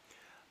happen.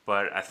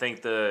 But I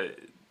think the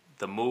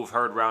move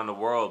heard around the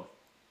world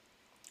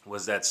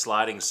was that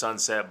sliding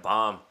sunset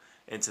bomb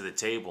into the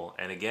table.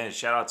 And again,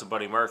 shout out to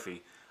Buddy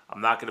Murphy.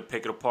 I'm not going to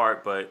pick it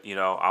apart, but,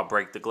 I'll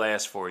break the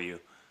glass for you.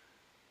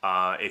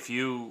 If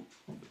you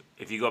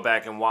go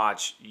back and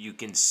watch, you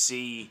can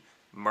see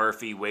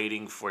Murphy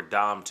waiting for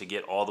Dom to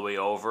get all the way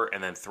over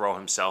and then throw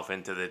himself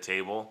into the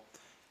table.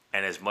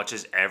 And as much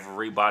as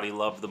everybody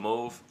loved the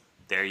move,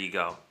 there you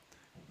go.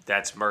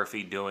 That's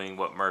Murphy doing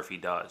what Murphy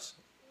does.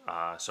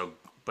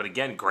 But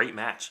again, great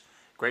match.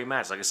 Great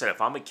match. Like I said,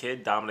 if I'm a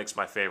kid, Dominic's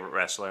my favorite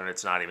wrestler, and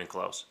it's not even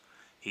close.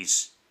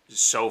 He's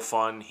so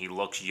fun. He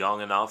looks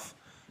young enough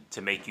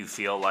to make you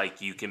feel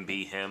like you can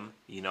be him,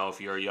 if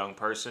you're a young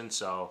person.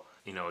 So,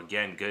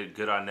 again,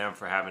 good on them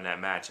for having that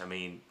match. I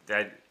mean,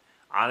 that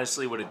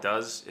honestly what it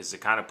does is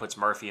it kind of puts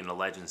Murphy in the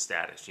legend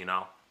status,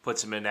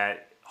 puts him in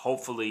that,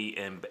 hopefully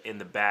in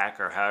the back,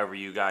 or however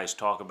you guys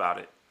talk about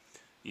it.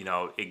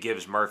 It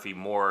gives Murphy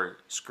more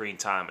screen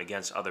time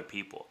against other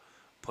people.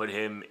 Put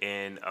him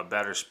in a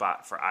better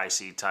spot for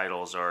IC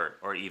titles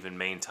or even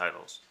main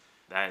titles.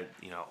 That,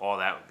 all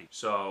that would be.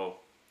 So,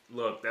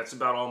 look, that's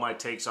about all my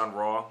takes on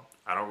Raw.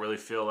 I don't really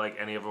feel like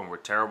any of them were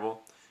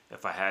terrible.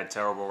 If I had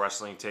terrible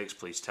wrestling takes,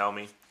 please tell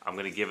me. I'm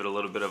going to give it a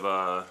little bit of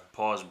a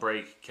pause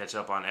break, catch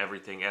up on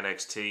everything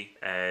NXT,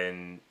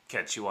 and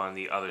catch you on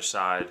the other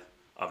side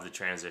of the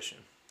transition.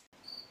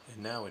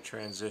 And now a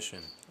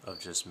transition of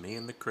just me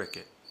and the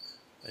cricket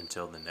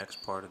until the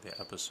next part of the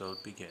episode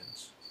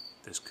begins.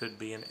 This could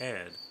be an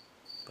ad,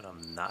 but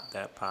I'm not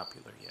that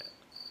popular yet.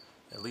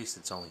 At least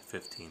it's only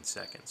 15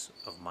 seconds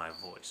of my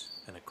voice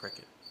and a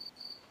cricket.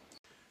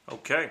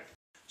 Okay,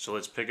 so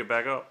let's pick it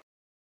back up.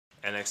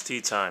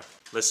 NXT time.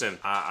 Listen,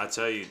 I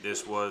tell you,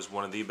 this was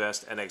one of the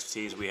best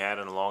NXTs we had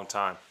in a long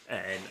time.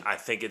 And I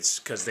think it's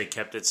because they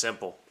kept it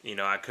simple. You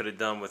know, I could have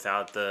done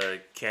without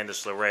the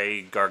Candice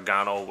LeRae,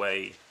 Gargano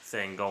way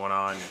thing going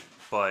on.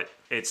 But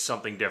it's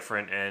something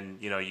different, and,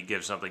 you know, you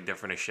give something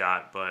different a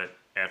shot. But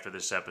after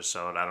this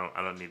episode, I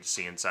don't need to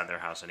see inside their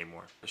house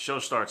anymore. The show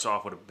starts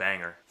off with a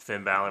banger.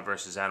 Finn Balor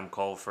versus Adam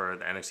Cole for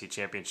the NXT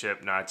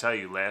Championship. Now, I tell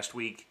you, last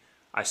week,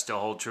 I still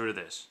hold true to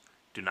this.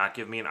 Do not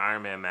give me an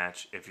Iron Man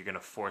match if you're going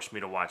to force me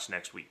to watch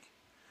next week.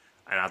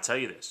 And I'll tell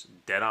you this,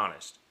 dead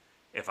honest.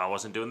 If I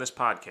wasn't doing this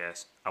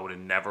podcast, I would have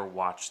never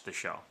watched the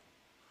show.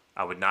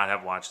 I would not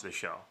have watched the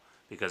show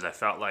because I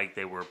felt like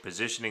they were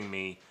positioning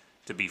me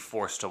to be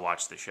forced to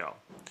watch the show.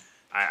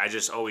 I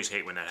just always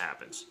hate when that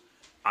happens.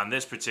 On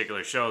this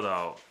particular show,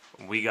 though,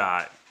 we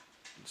got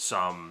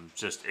some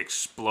just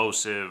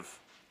explosive,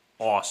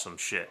 awesome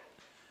shit.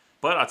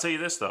 But I'll tell you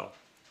this, though.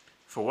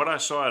 For what I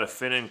saw out of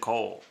Finn and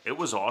Cole, it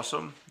was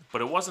awesome, but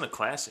it wasn't a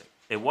classic.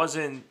 It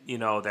wasn't, you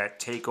know, that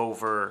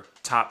TakeOver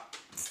top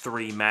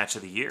 3 match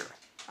of the year.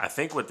 I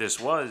think what this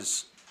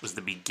was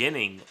the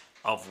beginning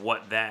of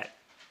what that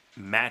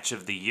match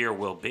of the year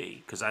will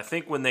be. Because I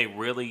think when they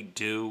really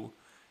do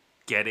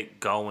get it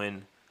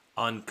going,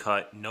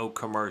 uncut, no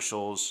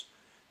commercials,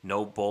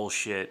 no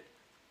bullshit,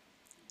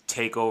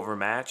 TakeOver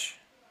match,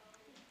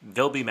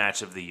 they'll be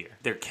match of the year.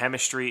 Their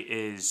chemistry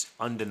is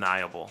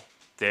undeniable.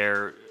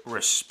 Their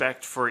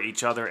respect for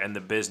each other and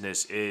the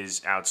business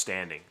is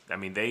outstanding. I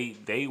mean,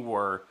 they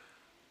were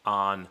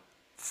on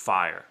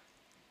fire.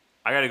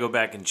 I got to go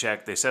back and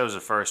check. They said it was the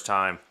first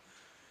time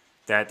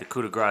that the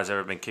coup de grace has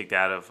ever been kicked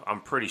out of. I'm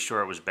pretty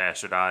sure it was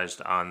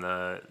bastardized on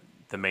the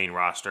main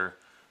roster,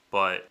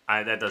 but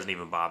that doesn't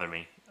even bother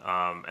me.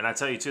 And I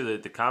tell you, too,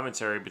 that the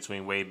commentary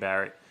between Wade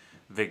Barrett,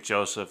 Vic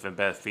Joseph, and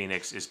Beth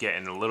Phoenix is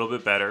getting a little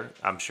bit better.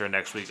 I'm sure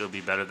next week it'll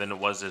be better than it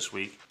was this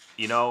week.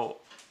 You know,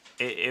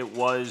 it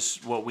was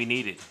what we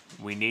needed.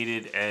 We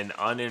needed an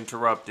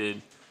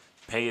uninterrupted,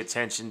 pay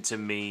attention to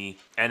me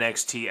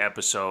NXT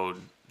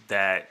episode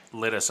that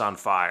lit us on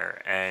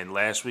fire. And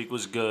last week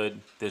was good.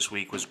 This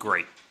week was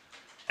great.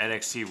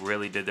 NXT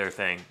really did their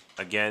thing.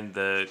 Again,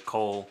 the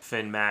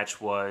Cole-Finn match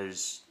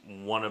was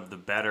one of the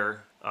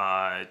better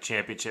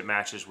championship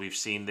matches we've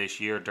seen this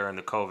year during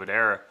the COVID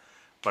era.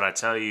 But I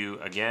tell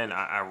you, again,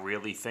 I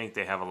really think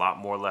they have a lot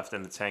more left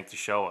in the tank to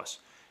show us.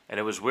 And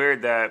it was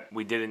weird that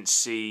we didn't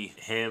see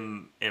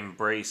him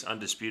embrace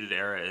Undisputed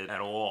Era at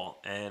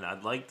all. And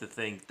I'd like to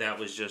think that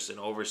was just an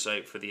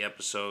oversight for the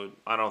episode.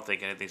 I don't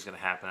think anything's going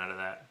to happen out of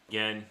that.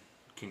 Again,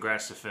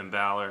 congrats to Finn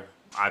Balor.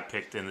 I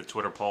picked in the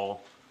Twitter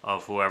poll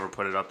of whoever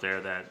put it up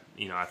there that,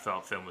 you know, I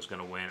felt Finn was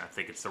going to win. I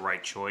think it's the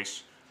right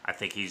choice. I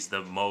think he's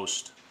the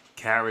most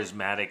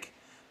charismatic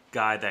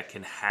guy that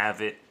can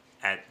have it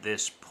at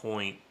this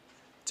point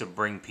to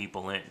bring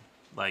people in.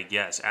 Like,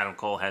 yes, Adam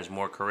Cole has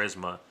more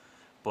charisma,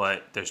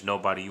 but there's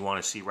nobody you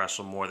want to see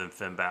wrestle more than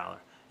Finn Balor.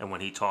 And when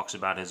he talks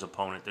about his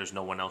opponent, there's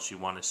no one else you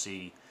want to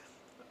see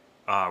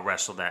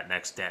wrestle that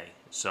next day.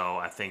 So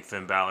I think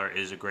Finn Balor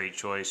is a great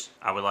choice.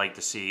 I would like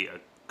to see a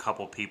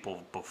couple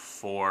people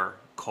before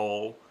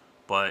Cole,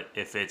 but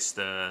if it's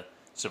the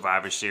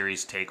Survivor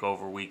Series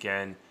TakeOver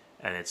weekend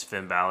and it's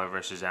Finn Balor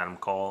versus Adam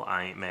Cole,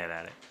 I ain't mad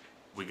at it.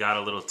 We got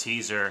a little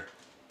teaser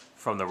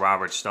from the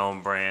Robert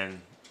Stone brand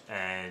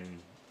and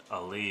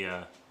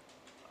Aaliyah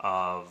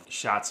of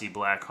Shotzi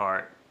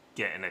Blackheart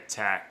getting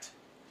attacked,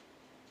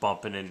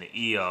 bumping into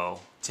Io,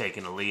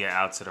 taking Aaliyah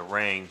out to the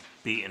ring,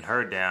 beating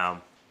her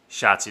down.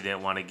 Shotzi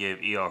didn't want to give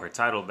Io her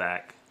title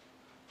back.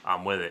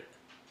 I'm with it.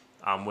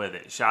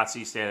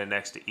 Shotzi standing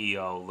next to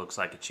Io looks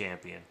like a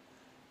champion.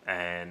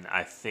 And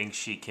I think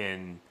she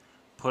can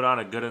put on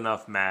a good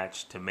enough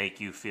match to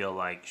make you feel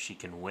like she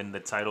can win the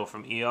title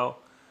from Io.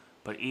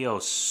 But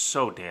Io's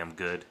so damn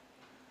good.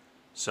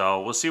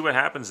 So we'll see what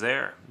happens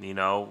there. You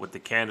know, with the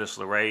Candice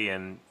LeRae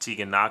and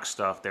Tegan Nox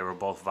stuff, they were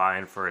both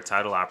vying for a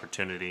title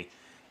opportunity.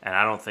 And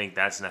I don't think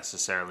that's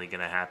necessarily going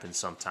to happen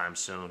sometime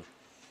soon.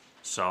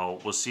 So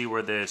we'll see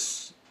where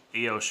this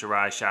Io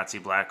Shirai,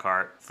 Shotzi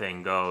Blackheart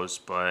thing goes.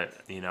 But,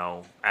 you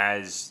know,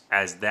 as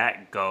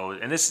that goes,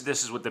 and this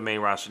is what the main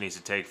roster needs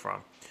to take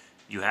from.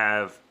 You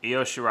have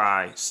Io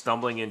Shirai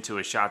stumbling into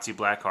a Shotzi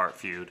Blackheart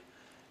feud.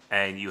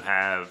 And you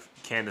have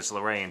Candice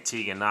LeRae and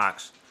Tegan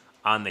Nox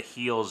on the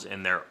heels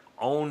in their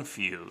own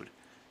feud,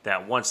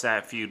 that once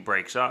that feud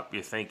breaks up,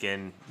 you're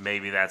thinking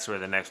maybe that's where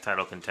the next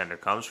title contender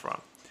comes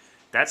from.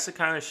 That's the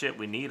kind of shit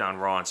we need on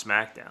Raw and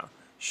SmackDown.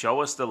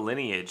 Show us the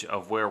lineage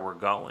of where we're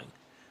going.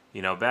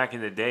 You know, back in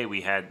the day,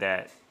 we had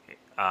that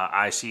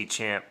IC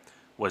champ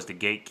was the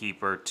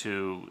gatekeeper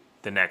to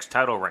the next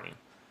title reign.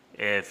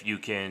 If you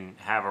can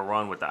have a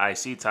run with the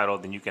IC title,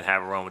 then you can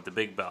have a run with the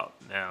big belt.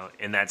 Now,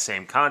 in that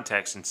same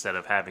context, instead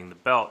of having the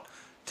belt,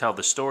 tell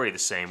the story the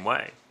same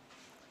way.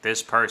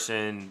 This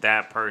person,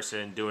 that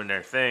person doing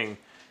their thing,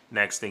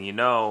 next thing you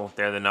know,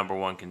 they're the number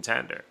one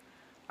contender.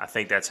 I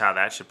think that's how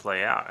that should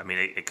play out. I mean,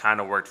 it kind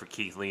of worked for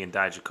Keith Lee and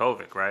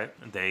Dijakovic, right?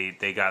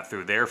 They got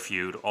through their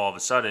feud. All of a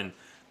sudden,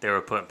 they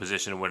were put in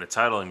position to win a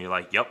title, and you're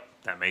like, yep,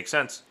 that makes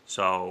sense.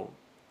 So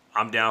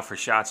I'm down for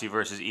Shotzi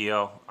versus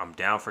Io. I'm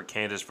down for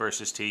Candice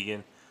versus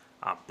Tegan.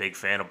 I'm a big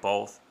fan of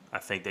both. I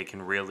think they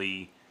can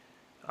really,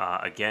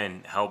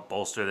 again, help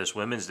bolster this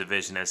women's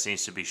division that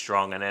seems to be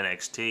strong in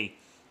NXT,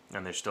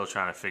 and they're still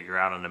trying to figure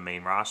out on the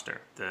main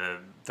roster. The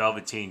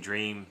Velveteen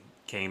Dream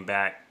came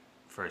back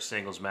for a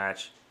singles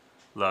match.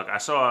 Look, I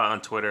saw on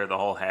Twitter the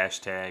whole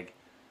hashtag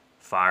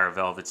Fire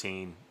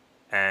Velveteen,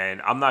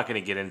 and I'm not going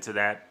to get into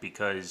that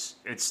because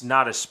it's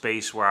not a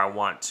space where I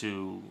want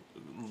to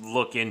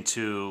look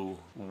into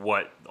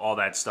what all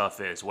that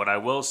stuff is. What I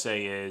will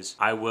say is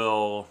I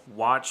will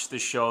watch the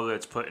show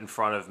that's put in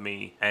front of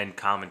me and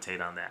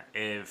commentate on that.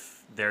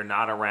 If they're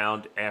not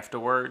around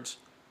afterwards,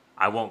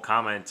 I won't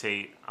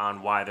commentate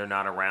on why they're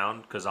not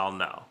around because I'll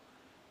know.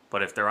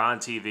 But if they're on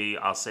TV,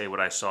 I'll say what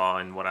I saw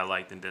and what I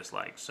liked and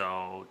disliked.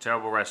 So,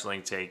 Terrible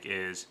Wrestling Take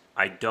is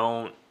I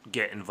don't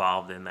get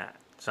involved in that.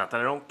 It's not that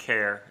I don't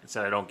care, it's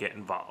that I don't get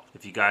involved.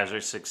 If you guys are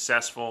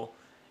successful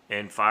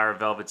in Fire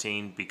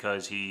Velveteen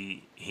because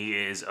he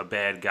is a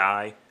bad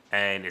guy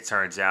and it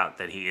turns out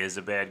that he is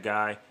a bad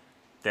guy,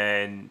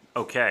 then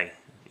okay,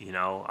 you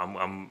know,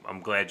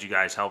 I'm glad you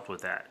guys helped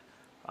with that.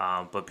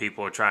 But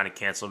people are trying to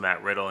cancel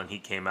Matt Riddle, and he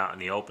came out in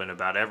the open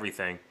about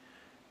everything.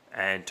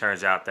 And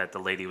turns out that the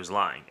lady was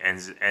lying. And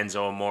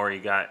Enzo Amore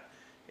got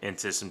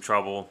into some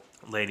trouble.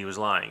 Lady was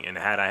lying. And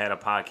had I had a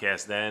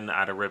podcast then,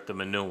 I'd have ripped him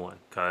a new one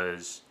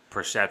because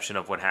perception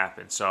of what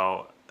happened.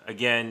 So,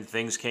 again,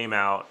 things came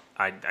out.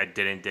 I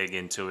didn't dig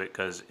into it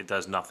because it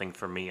does nothing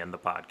for me in the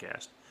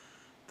podcast.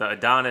 The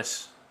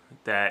Adonis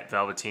that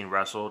Velveteen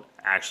wrestled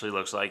actually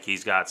looks like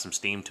he's got some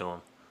steam to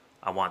him.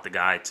 I want the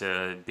guy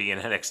to be in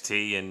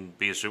NXT and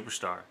be a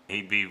superstar.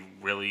 He'd be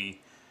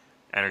really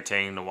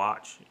entertaining to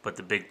watch. But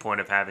the big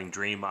point of having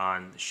Dream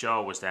on the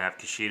show was to have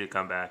Kushida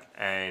come back.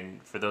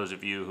 And for those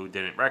of you who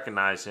didn't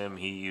recognize him,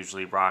 he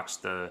usually rocks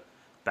the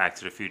Back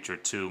to the Future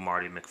 2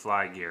 Marty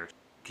McFly gear.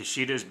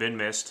 Kushida's been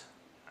missed.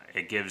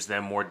 It gives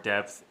them more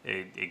depth.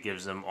 It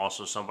gives them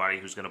also somebody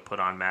who's going to put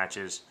on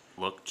matches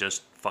look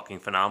just fucking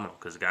phenomenal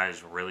because the guy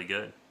is really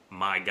good.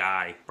 My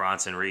guy,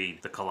 Bronson Reed,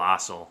 the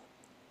Colossal.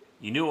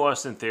 You knew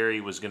Austin Theory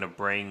was going to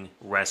bring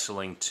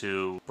wrestling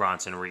to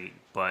Bronson Reed,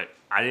 but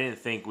I didn't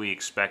think we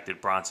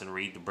expected Bronson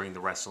Reed to bring the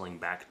wrestling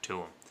back to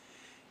him.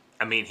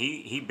 I mean,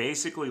 he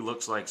basically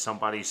looks like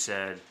somebody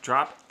said,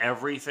 drop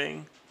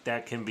everything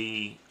that can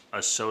be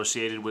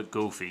associated with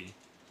Goofy,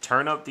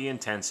 turn up the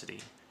intensity,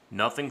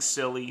 nothing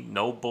silly,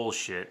 no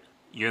bullshit,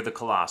 you're the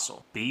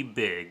Colossal. Be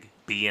big,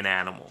 be an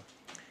animal.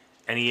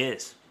 And he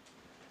is.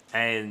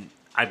 And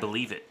I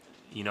believe it.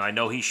 You know, I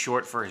know he's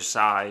short for his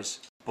size,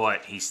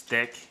 but he's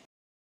thick.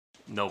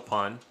 No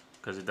pun,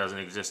 because it doesn't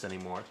exist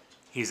anymore.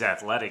 He's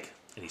athletic,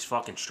 and he's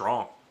fucking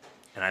strong.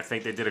 And I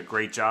think they did a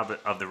great job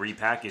of the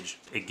repackage.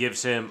 It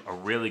gives him a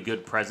really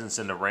good presence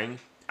in the ring.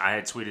 I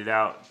had tweeted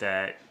out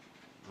that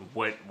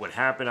what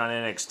happened on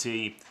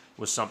NXT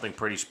was something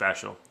pretty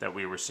special that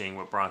we were seeing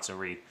with Bronson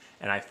Reed.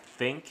 And I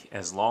think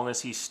as long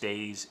as he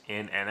stays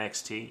in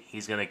NXT,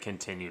 he's going to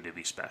continue to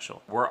be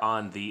special. We're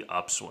on the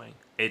upswing.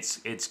 It's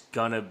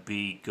going to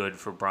be good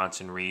for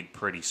Bronson Reed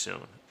pretty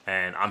soon.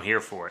 And I'm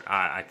here for it.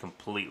 I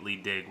completely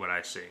dig what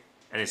I see.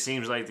 And it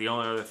seems like the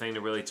only other thing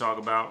to really talk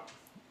about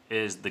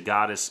is the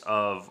goddess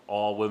of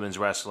all women's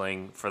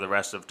wrestling for the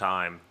rest of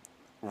time,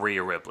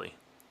 Rhea Ripley.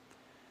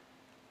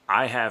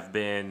 I have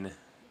been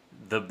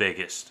the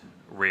biggest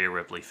Rhea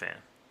Ripley fan.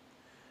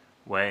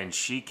 When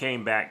she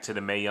came back to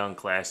the Mae Young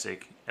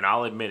Classic, and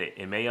I'll admit it,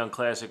 in Mae Young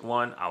Classic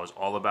 1, I was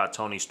all about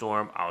Toni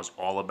Storm. I was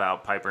all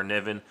about Piper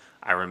Niven.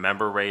 I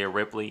remember Rhea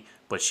Ripley,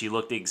 but she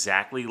looked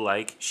exactly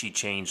like she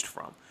changed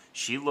from.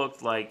 She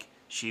looked like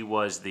she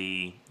was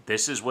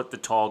this is what the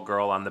tall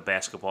girl on the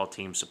basketball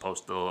team's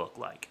supposed to look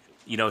like.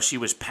 You know, she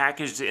was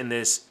packaged in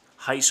this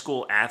high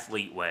school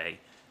athlete way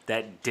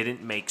that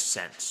didn't make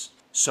sense.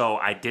 So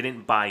I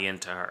didn't buy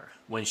into her.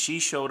 When she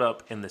showed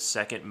up in the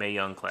second Mae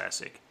Young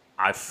Classic,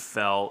 I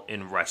fell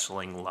in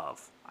wrestling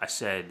love. I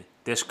said,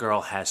 this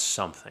girl has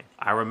something.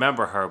 I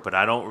remember her, but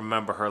I don't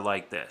remember her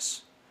like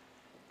this.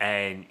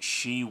 And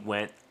she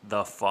went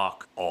the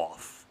fuck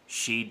off.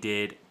 She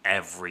did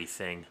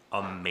everything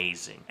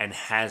amazing and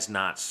has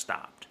not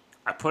stopped.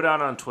 I put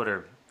out on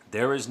Twitter,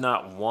 there is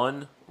not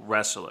one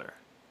wrestler,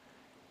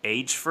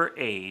 age for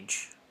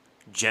age,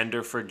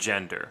 gender for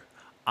gender,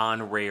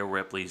 on Rhea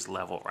Ripley's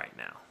level right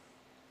now.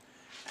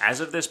 As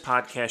of this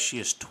podcast, she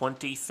is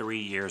 23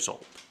 years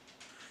old.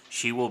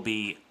 She will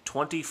be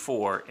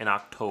 24 in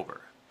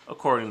October,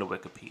 according to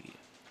Wikipedia.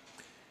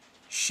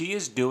 She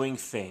is doing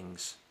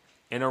things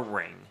in a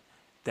ring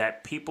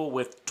that people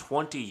with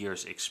 20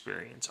 years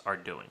experience are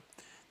doing.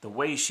 the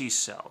way she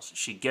sells,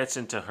 she gets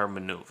into her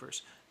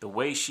maneuvers, the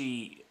way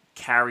she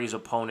carries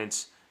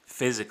opponents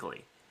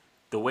physically,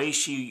 the way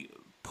she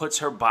puts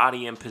her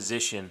body in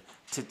position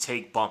to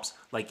take bumps.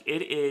 Like,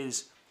 it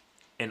is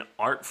an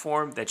art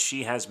form that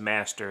she has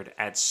mastered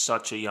at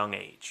such a young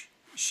age.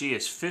 She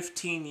is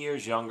 15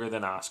 years younger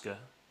than Asuka,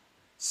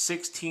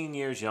 16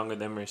 years younger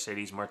than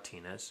Mercedes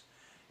Martinez.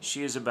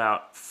 She is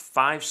about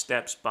 5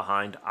 steps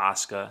behind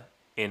Asuka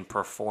in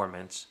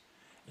performance.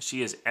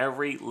 She is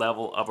every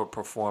level of a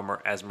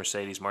performer as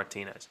Mercedes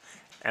Martinez.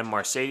 And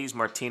Mercedes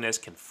Martinez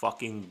can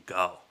fucking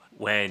go.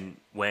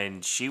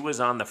 When she was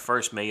on the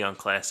first Mae Young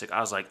Classic, I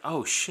was like,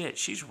 oh shit,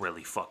 she's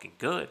really fucking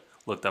good.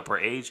 Looked up her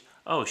age.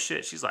 Oh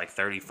shit, she's like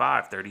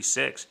 35,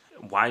 36.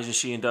 Why isn't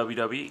she in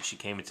WWE? She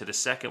came into the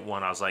second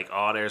one. I was like,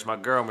 oh, there's my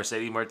girl,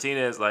 Mercedes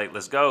Martinez. Like,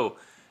 let's go.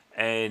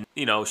 And,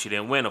 she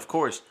didn't win, of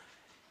course.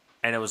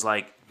 And it was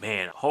like,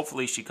 man,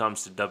 hopefully she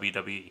comes to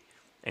WWE.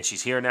 And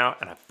she's here now,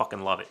 and I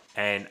fucking love it.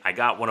 And I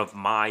got one of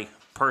my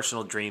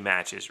personal dream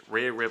matches,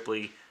 Rhea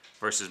Ripley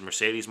versus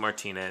Mercedes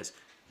Martinez,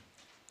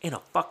 in a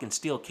fucking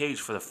steel cage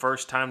for the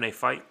first time they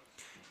fight.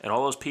 And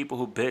all those people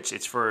who bitch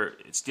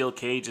it's steel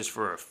cage is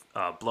for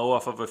a blow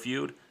off of a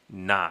feud.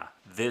 Nah,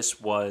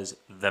 this was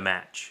the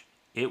match.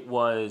 It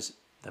was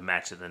the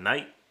match of the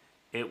night.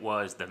 It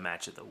was the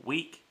match of the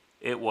week.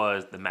 It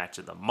was the match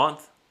of the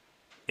month.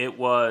 It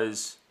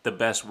was the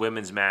best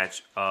women's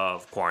match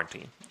of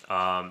quarantine.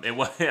 It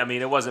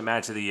wasn't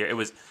match of the year. It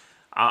was.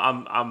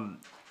 I'm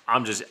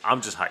just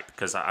hyped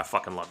because I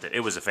fucking loved it. It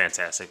was a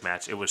fantastic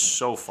match. It was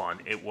so fun.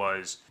 It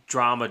was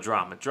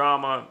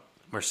drama.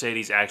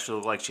 Mercedes actually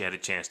looked like she had a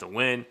chance to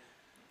win.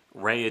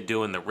 Rhea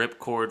doing the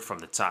ripcord from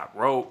the top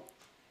rope.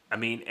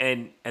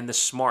 And the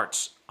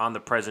smarts on the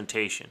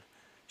presentation.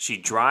 She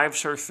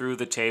drives her through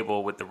the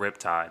table with the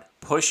riptide,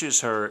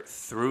 pushes her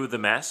through the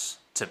mess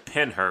to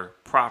pin her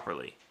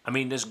properly.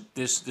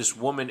 This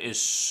woman is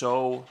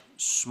so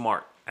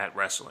smart at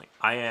wrestling.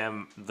 I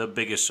am the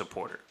biggest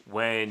supporter.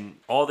 When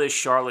all this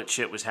Charlotte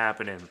shit was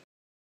happening,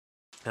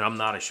 and I'm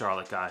not a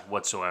Charlotte guy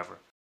whatsoever,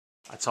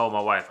 I told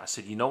my wife, I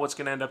said, you know what's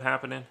going to end up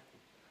happening?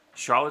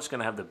 Charlotte's going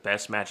to have the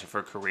best match of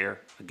her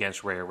career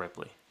against Rhea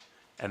Ripley.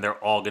 And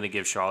they're all going to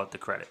give Charlotte the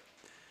credit.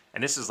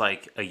 And this is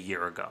like a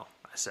year ago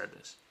I said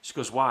this. She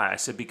goes, why? I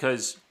said,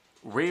 because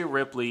Rhea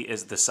Ripley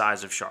is the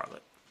size of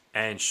Charlotte.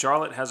 And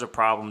Charlotte has a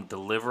problem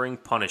delivering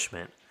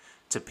punishment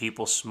to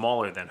people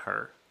smaller than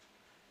her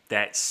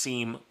that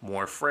seem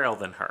more frail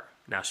than her.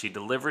 Now, she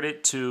delivered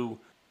it to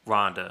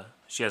Ronda.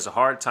 She has a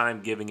hard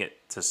time giving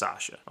it to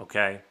Sasha,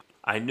 okay?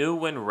 I knew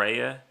when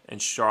Rhea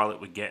and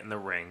Charlotte would get in the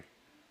ring,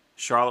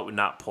 Charlotte would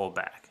not pull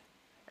back.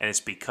 And it's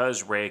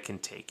because Rhea can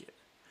take it.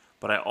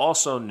 But I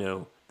also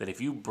knew that if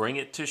you bring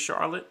it to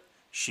Charlotte,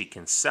 she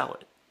can sell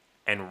it.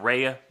 And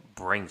Rhea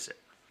brings it.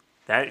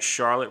 That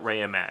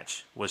Charlotte-Rhea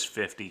match was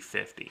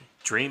 50-50.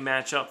 Dream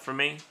matchup for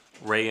me,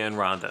 Rhea and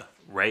Ronda,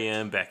 Rhea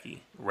and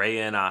Becky,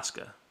 Rhea and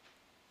Asuka.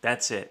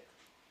 That's it.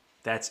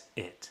 That's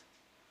it.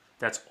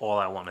 That's all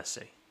I want to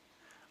see.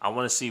 I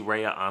want to see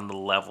Rhea on the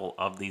level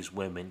of these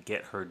women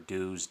get her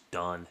dues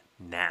done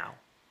now.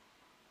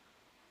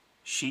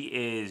 She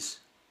is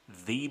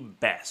the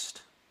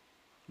best,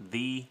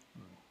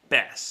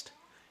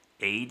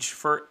 age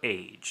for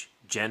age,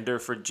 gender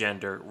for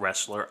gender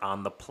wrestler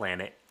on the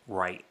planet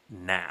right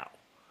now.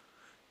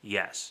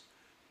 Yes,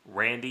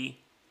 Randy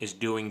is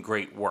doing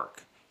great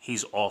work.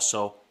 He's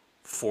also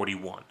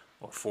 41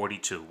 or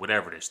 42,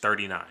 whatever it is,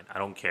 39. I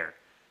don't care.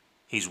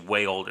 He's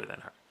way older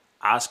than her.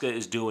 Asuka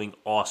is doing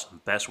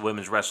awesome. Best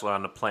women's wrestler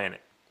on the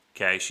planet.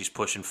 Okay, she's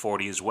pushing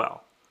 40 as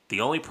well.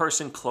 The only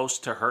person close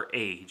to her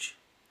age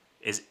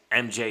is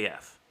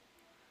MJF.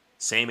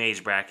 Same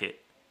age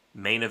bracket,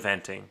 main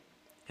eventing.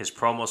 His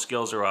promo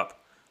skills are up,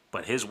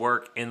 but his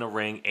work in the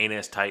ring ain't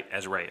as tight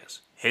as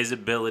Rhea's. His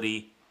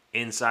ability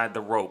inside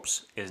the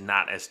ropes is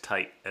not as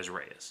tight as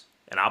Rhea's.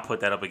 And I'll put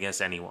that up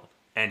against anyone.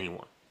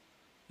 Anyone.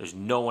 There's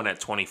no one at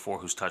 24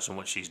 who's touching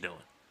what she's doing.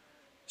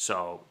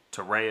 So,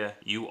 to Rhea,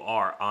 you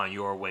are on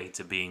your way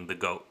to being the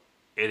GOAT.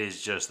 It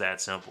is just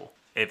that simple.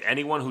 If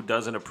anyone who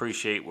doesn't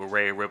appreciate what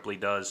Rhea Ripley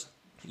does,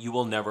 you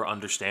will never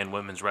understand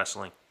women's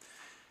wrestling.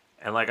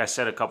 And like I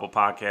said a couple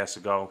podcasts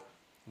ago,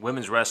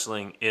 women's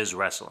wrestling is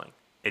wrestling.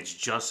 It's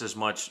just as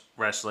much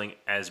wrestling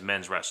as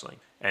men's wrestling.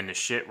 And the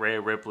shit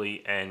Rhea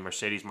Ripley and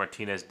Mercedes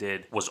Martinez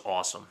did was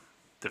awesome.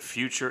 The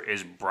future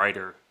is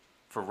brighter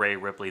for Rhea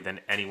Ripley than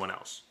anyone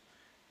else.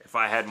 If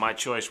I had my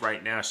choice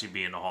right now, she'd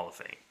be in the Hall of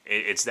Fame.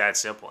 It's that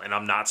simple. And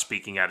I'm not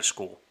speaking out of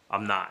school.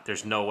 I'm not.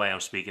 There's no way I'm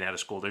speaking out of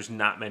school. There's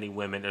not many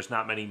women, there's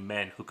not many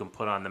men who can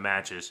put on the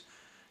matches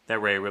that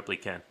Rhea Ripley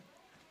can.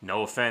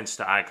 No offense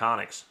to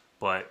Iconics,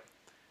 but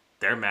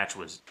their match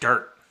was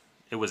dirt.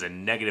 It was a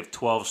negative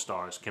 12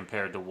 stars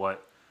compared to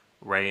what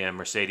Rhea and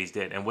Mercedes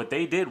did. And what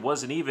they did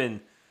wasn't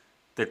even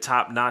the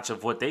top notch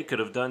of what they could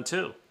have done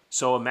too.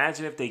 So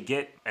imagine if they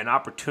get an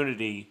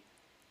opportunity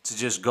to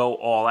just go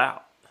all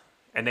out.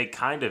 And they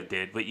kind of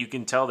did, but you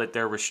can tell that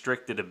they're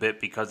restricted a bit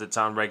because it's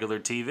on regular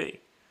TV.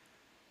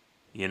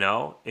 You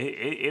know,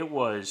 it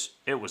was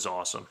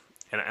awesome.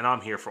 And I'm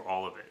here for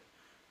all of it.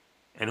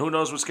 And who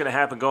knows what's going to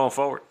happen going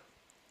forward.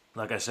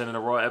 Like I said in the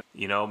Raw,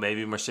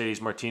 maybe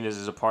Mercedes Martinez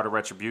is a part of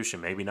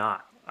Retribution. Maybe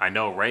not. I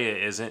know Rhea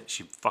isn't.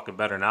 She fucking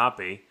better not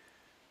be.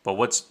 But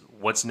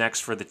what's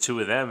next for the two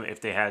of them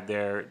if they had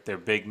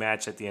their big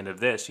match at the end of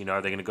this?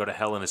 Are they going to go to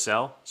Hell in a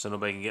Cell so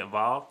nobody can get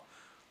involved?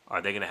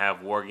 Are they going to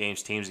have War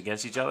Games teams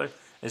against each other?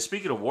 And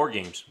speaking of War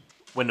Games,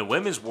 when the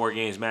women's War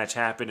Games match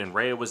happened and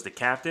Rhea was the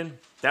captain,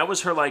 that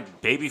was her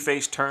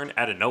babyface turn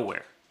out of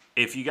nowhere.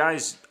 If you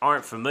guys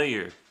aren't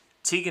familiar,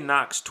 Tegan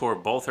Nox tore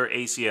both her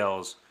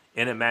ACLs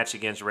in a match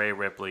against Rhea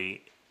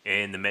Ripley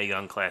in the Mae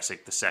Young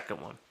Classic, the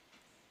second one.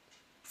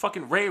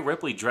 Fucking Rhea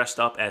Ripley dressed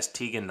up as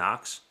Tegan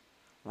Nox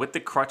with the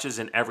crutches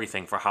and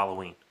everything for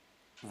Halloween.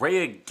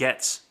 Rhea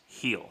gets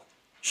heel.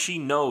 She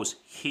knows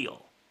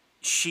heel.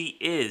 She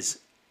is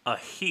a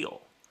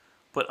heel.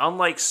 But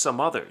unlike some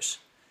others,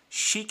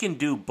 she can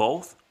do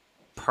both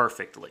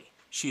perfectly.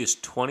 She is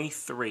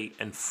 23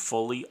 and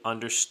fully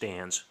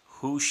understands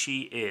who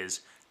she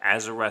is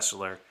as a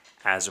wrestler,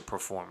 as a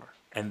performer.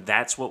 And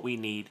that's what we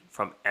need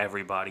from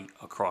everybody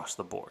across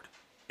the board.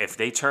 If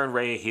they turn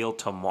Rhea heel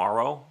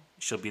tomorrow,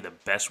 she'll be the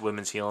best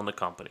women's heel in the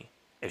company.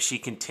 If she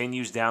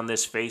continues down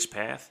this face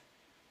path,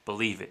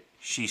 believe it,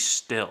 she's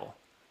still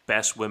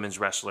best women's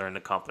wrestler in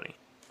the company.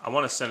 I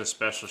want to send a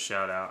special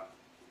shout out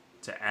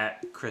to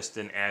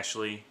 @Kristen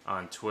Ashley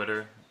on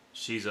Twitter.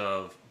 She's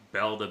of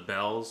Bell to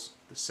Bells.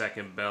 The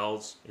second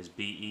Bells is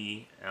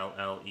BELLES.com.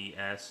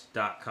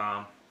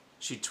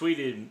 She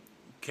tweeted,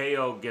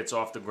 KO gets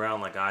off the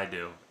ground like I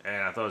do.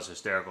 And I thought it was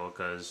hysterical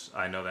because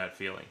I know that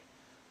feeling.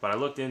 But I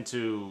looked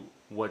into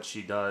what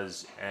she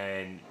does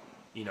and,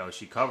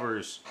 she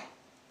covers,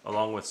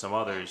 along with some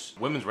others,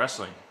 women's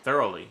wrestling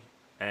thoroughly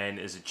and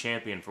is a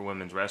champion for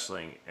women's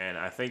wrestling. And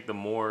I think the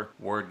more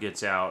word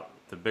gets out,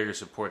 the bigger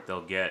support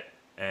they'll get.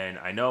 And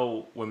I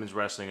know women's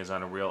wrestling is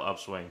on a real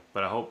upswing,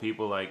 but I hope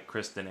people like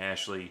Kristen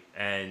Ashley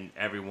and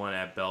everyone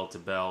at Bell to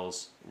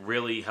Bells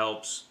really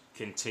helps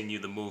continue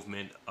the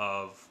movement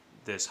of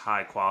this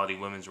high quality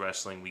women's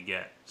wrestling we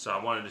get. So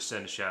I wanted to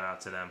send a shout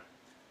out to them.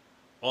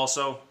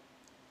 Also,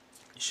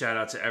 shout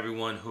out to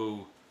everyone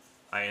who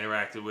I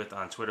interacted with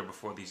on Twitter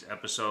before these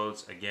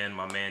episodes. Again,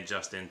 my man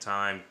Just In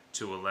Time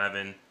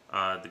 211,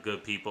 the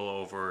good people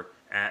over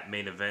at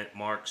Main Event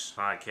Marks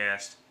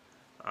Podcast,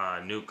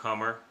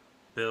 newcomer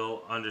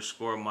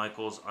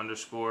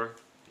Bill_Michaels_.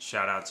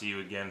 Shout out to you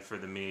again for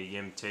the Mia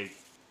Yim take.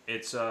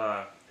 It's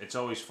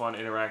always fun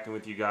interacting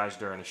with you guys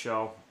during the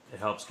show. It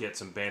helps get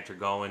some banter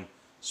going,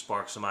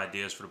 spark some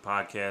ideas for the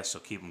podcast, so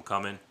keep them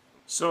coming.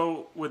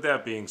 So with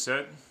that being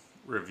said,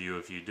 review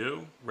if you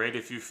do, rate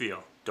if you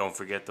feel. Don't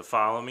forget to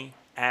follow me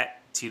at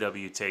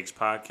TW Takes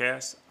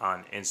Podcast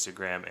on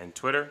Instagram and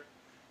Twitter.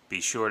 Be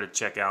sure to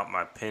check out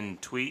my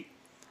pinned tweet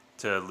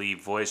to leave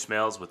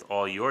voicemails with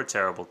all your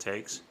terrible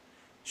takes.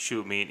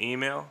 Shoot me an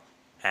email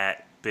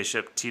at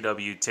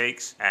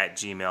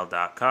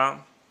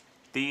bishoptwtakes@gmail.com.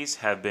 These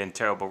have been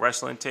Terrible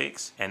Wrestling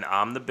Takes, and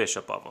I'm the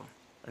bishop of them.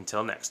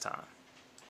 Until next time.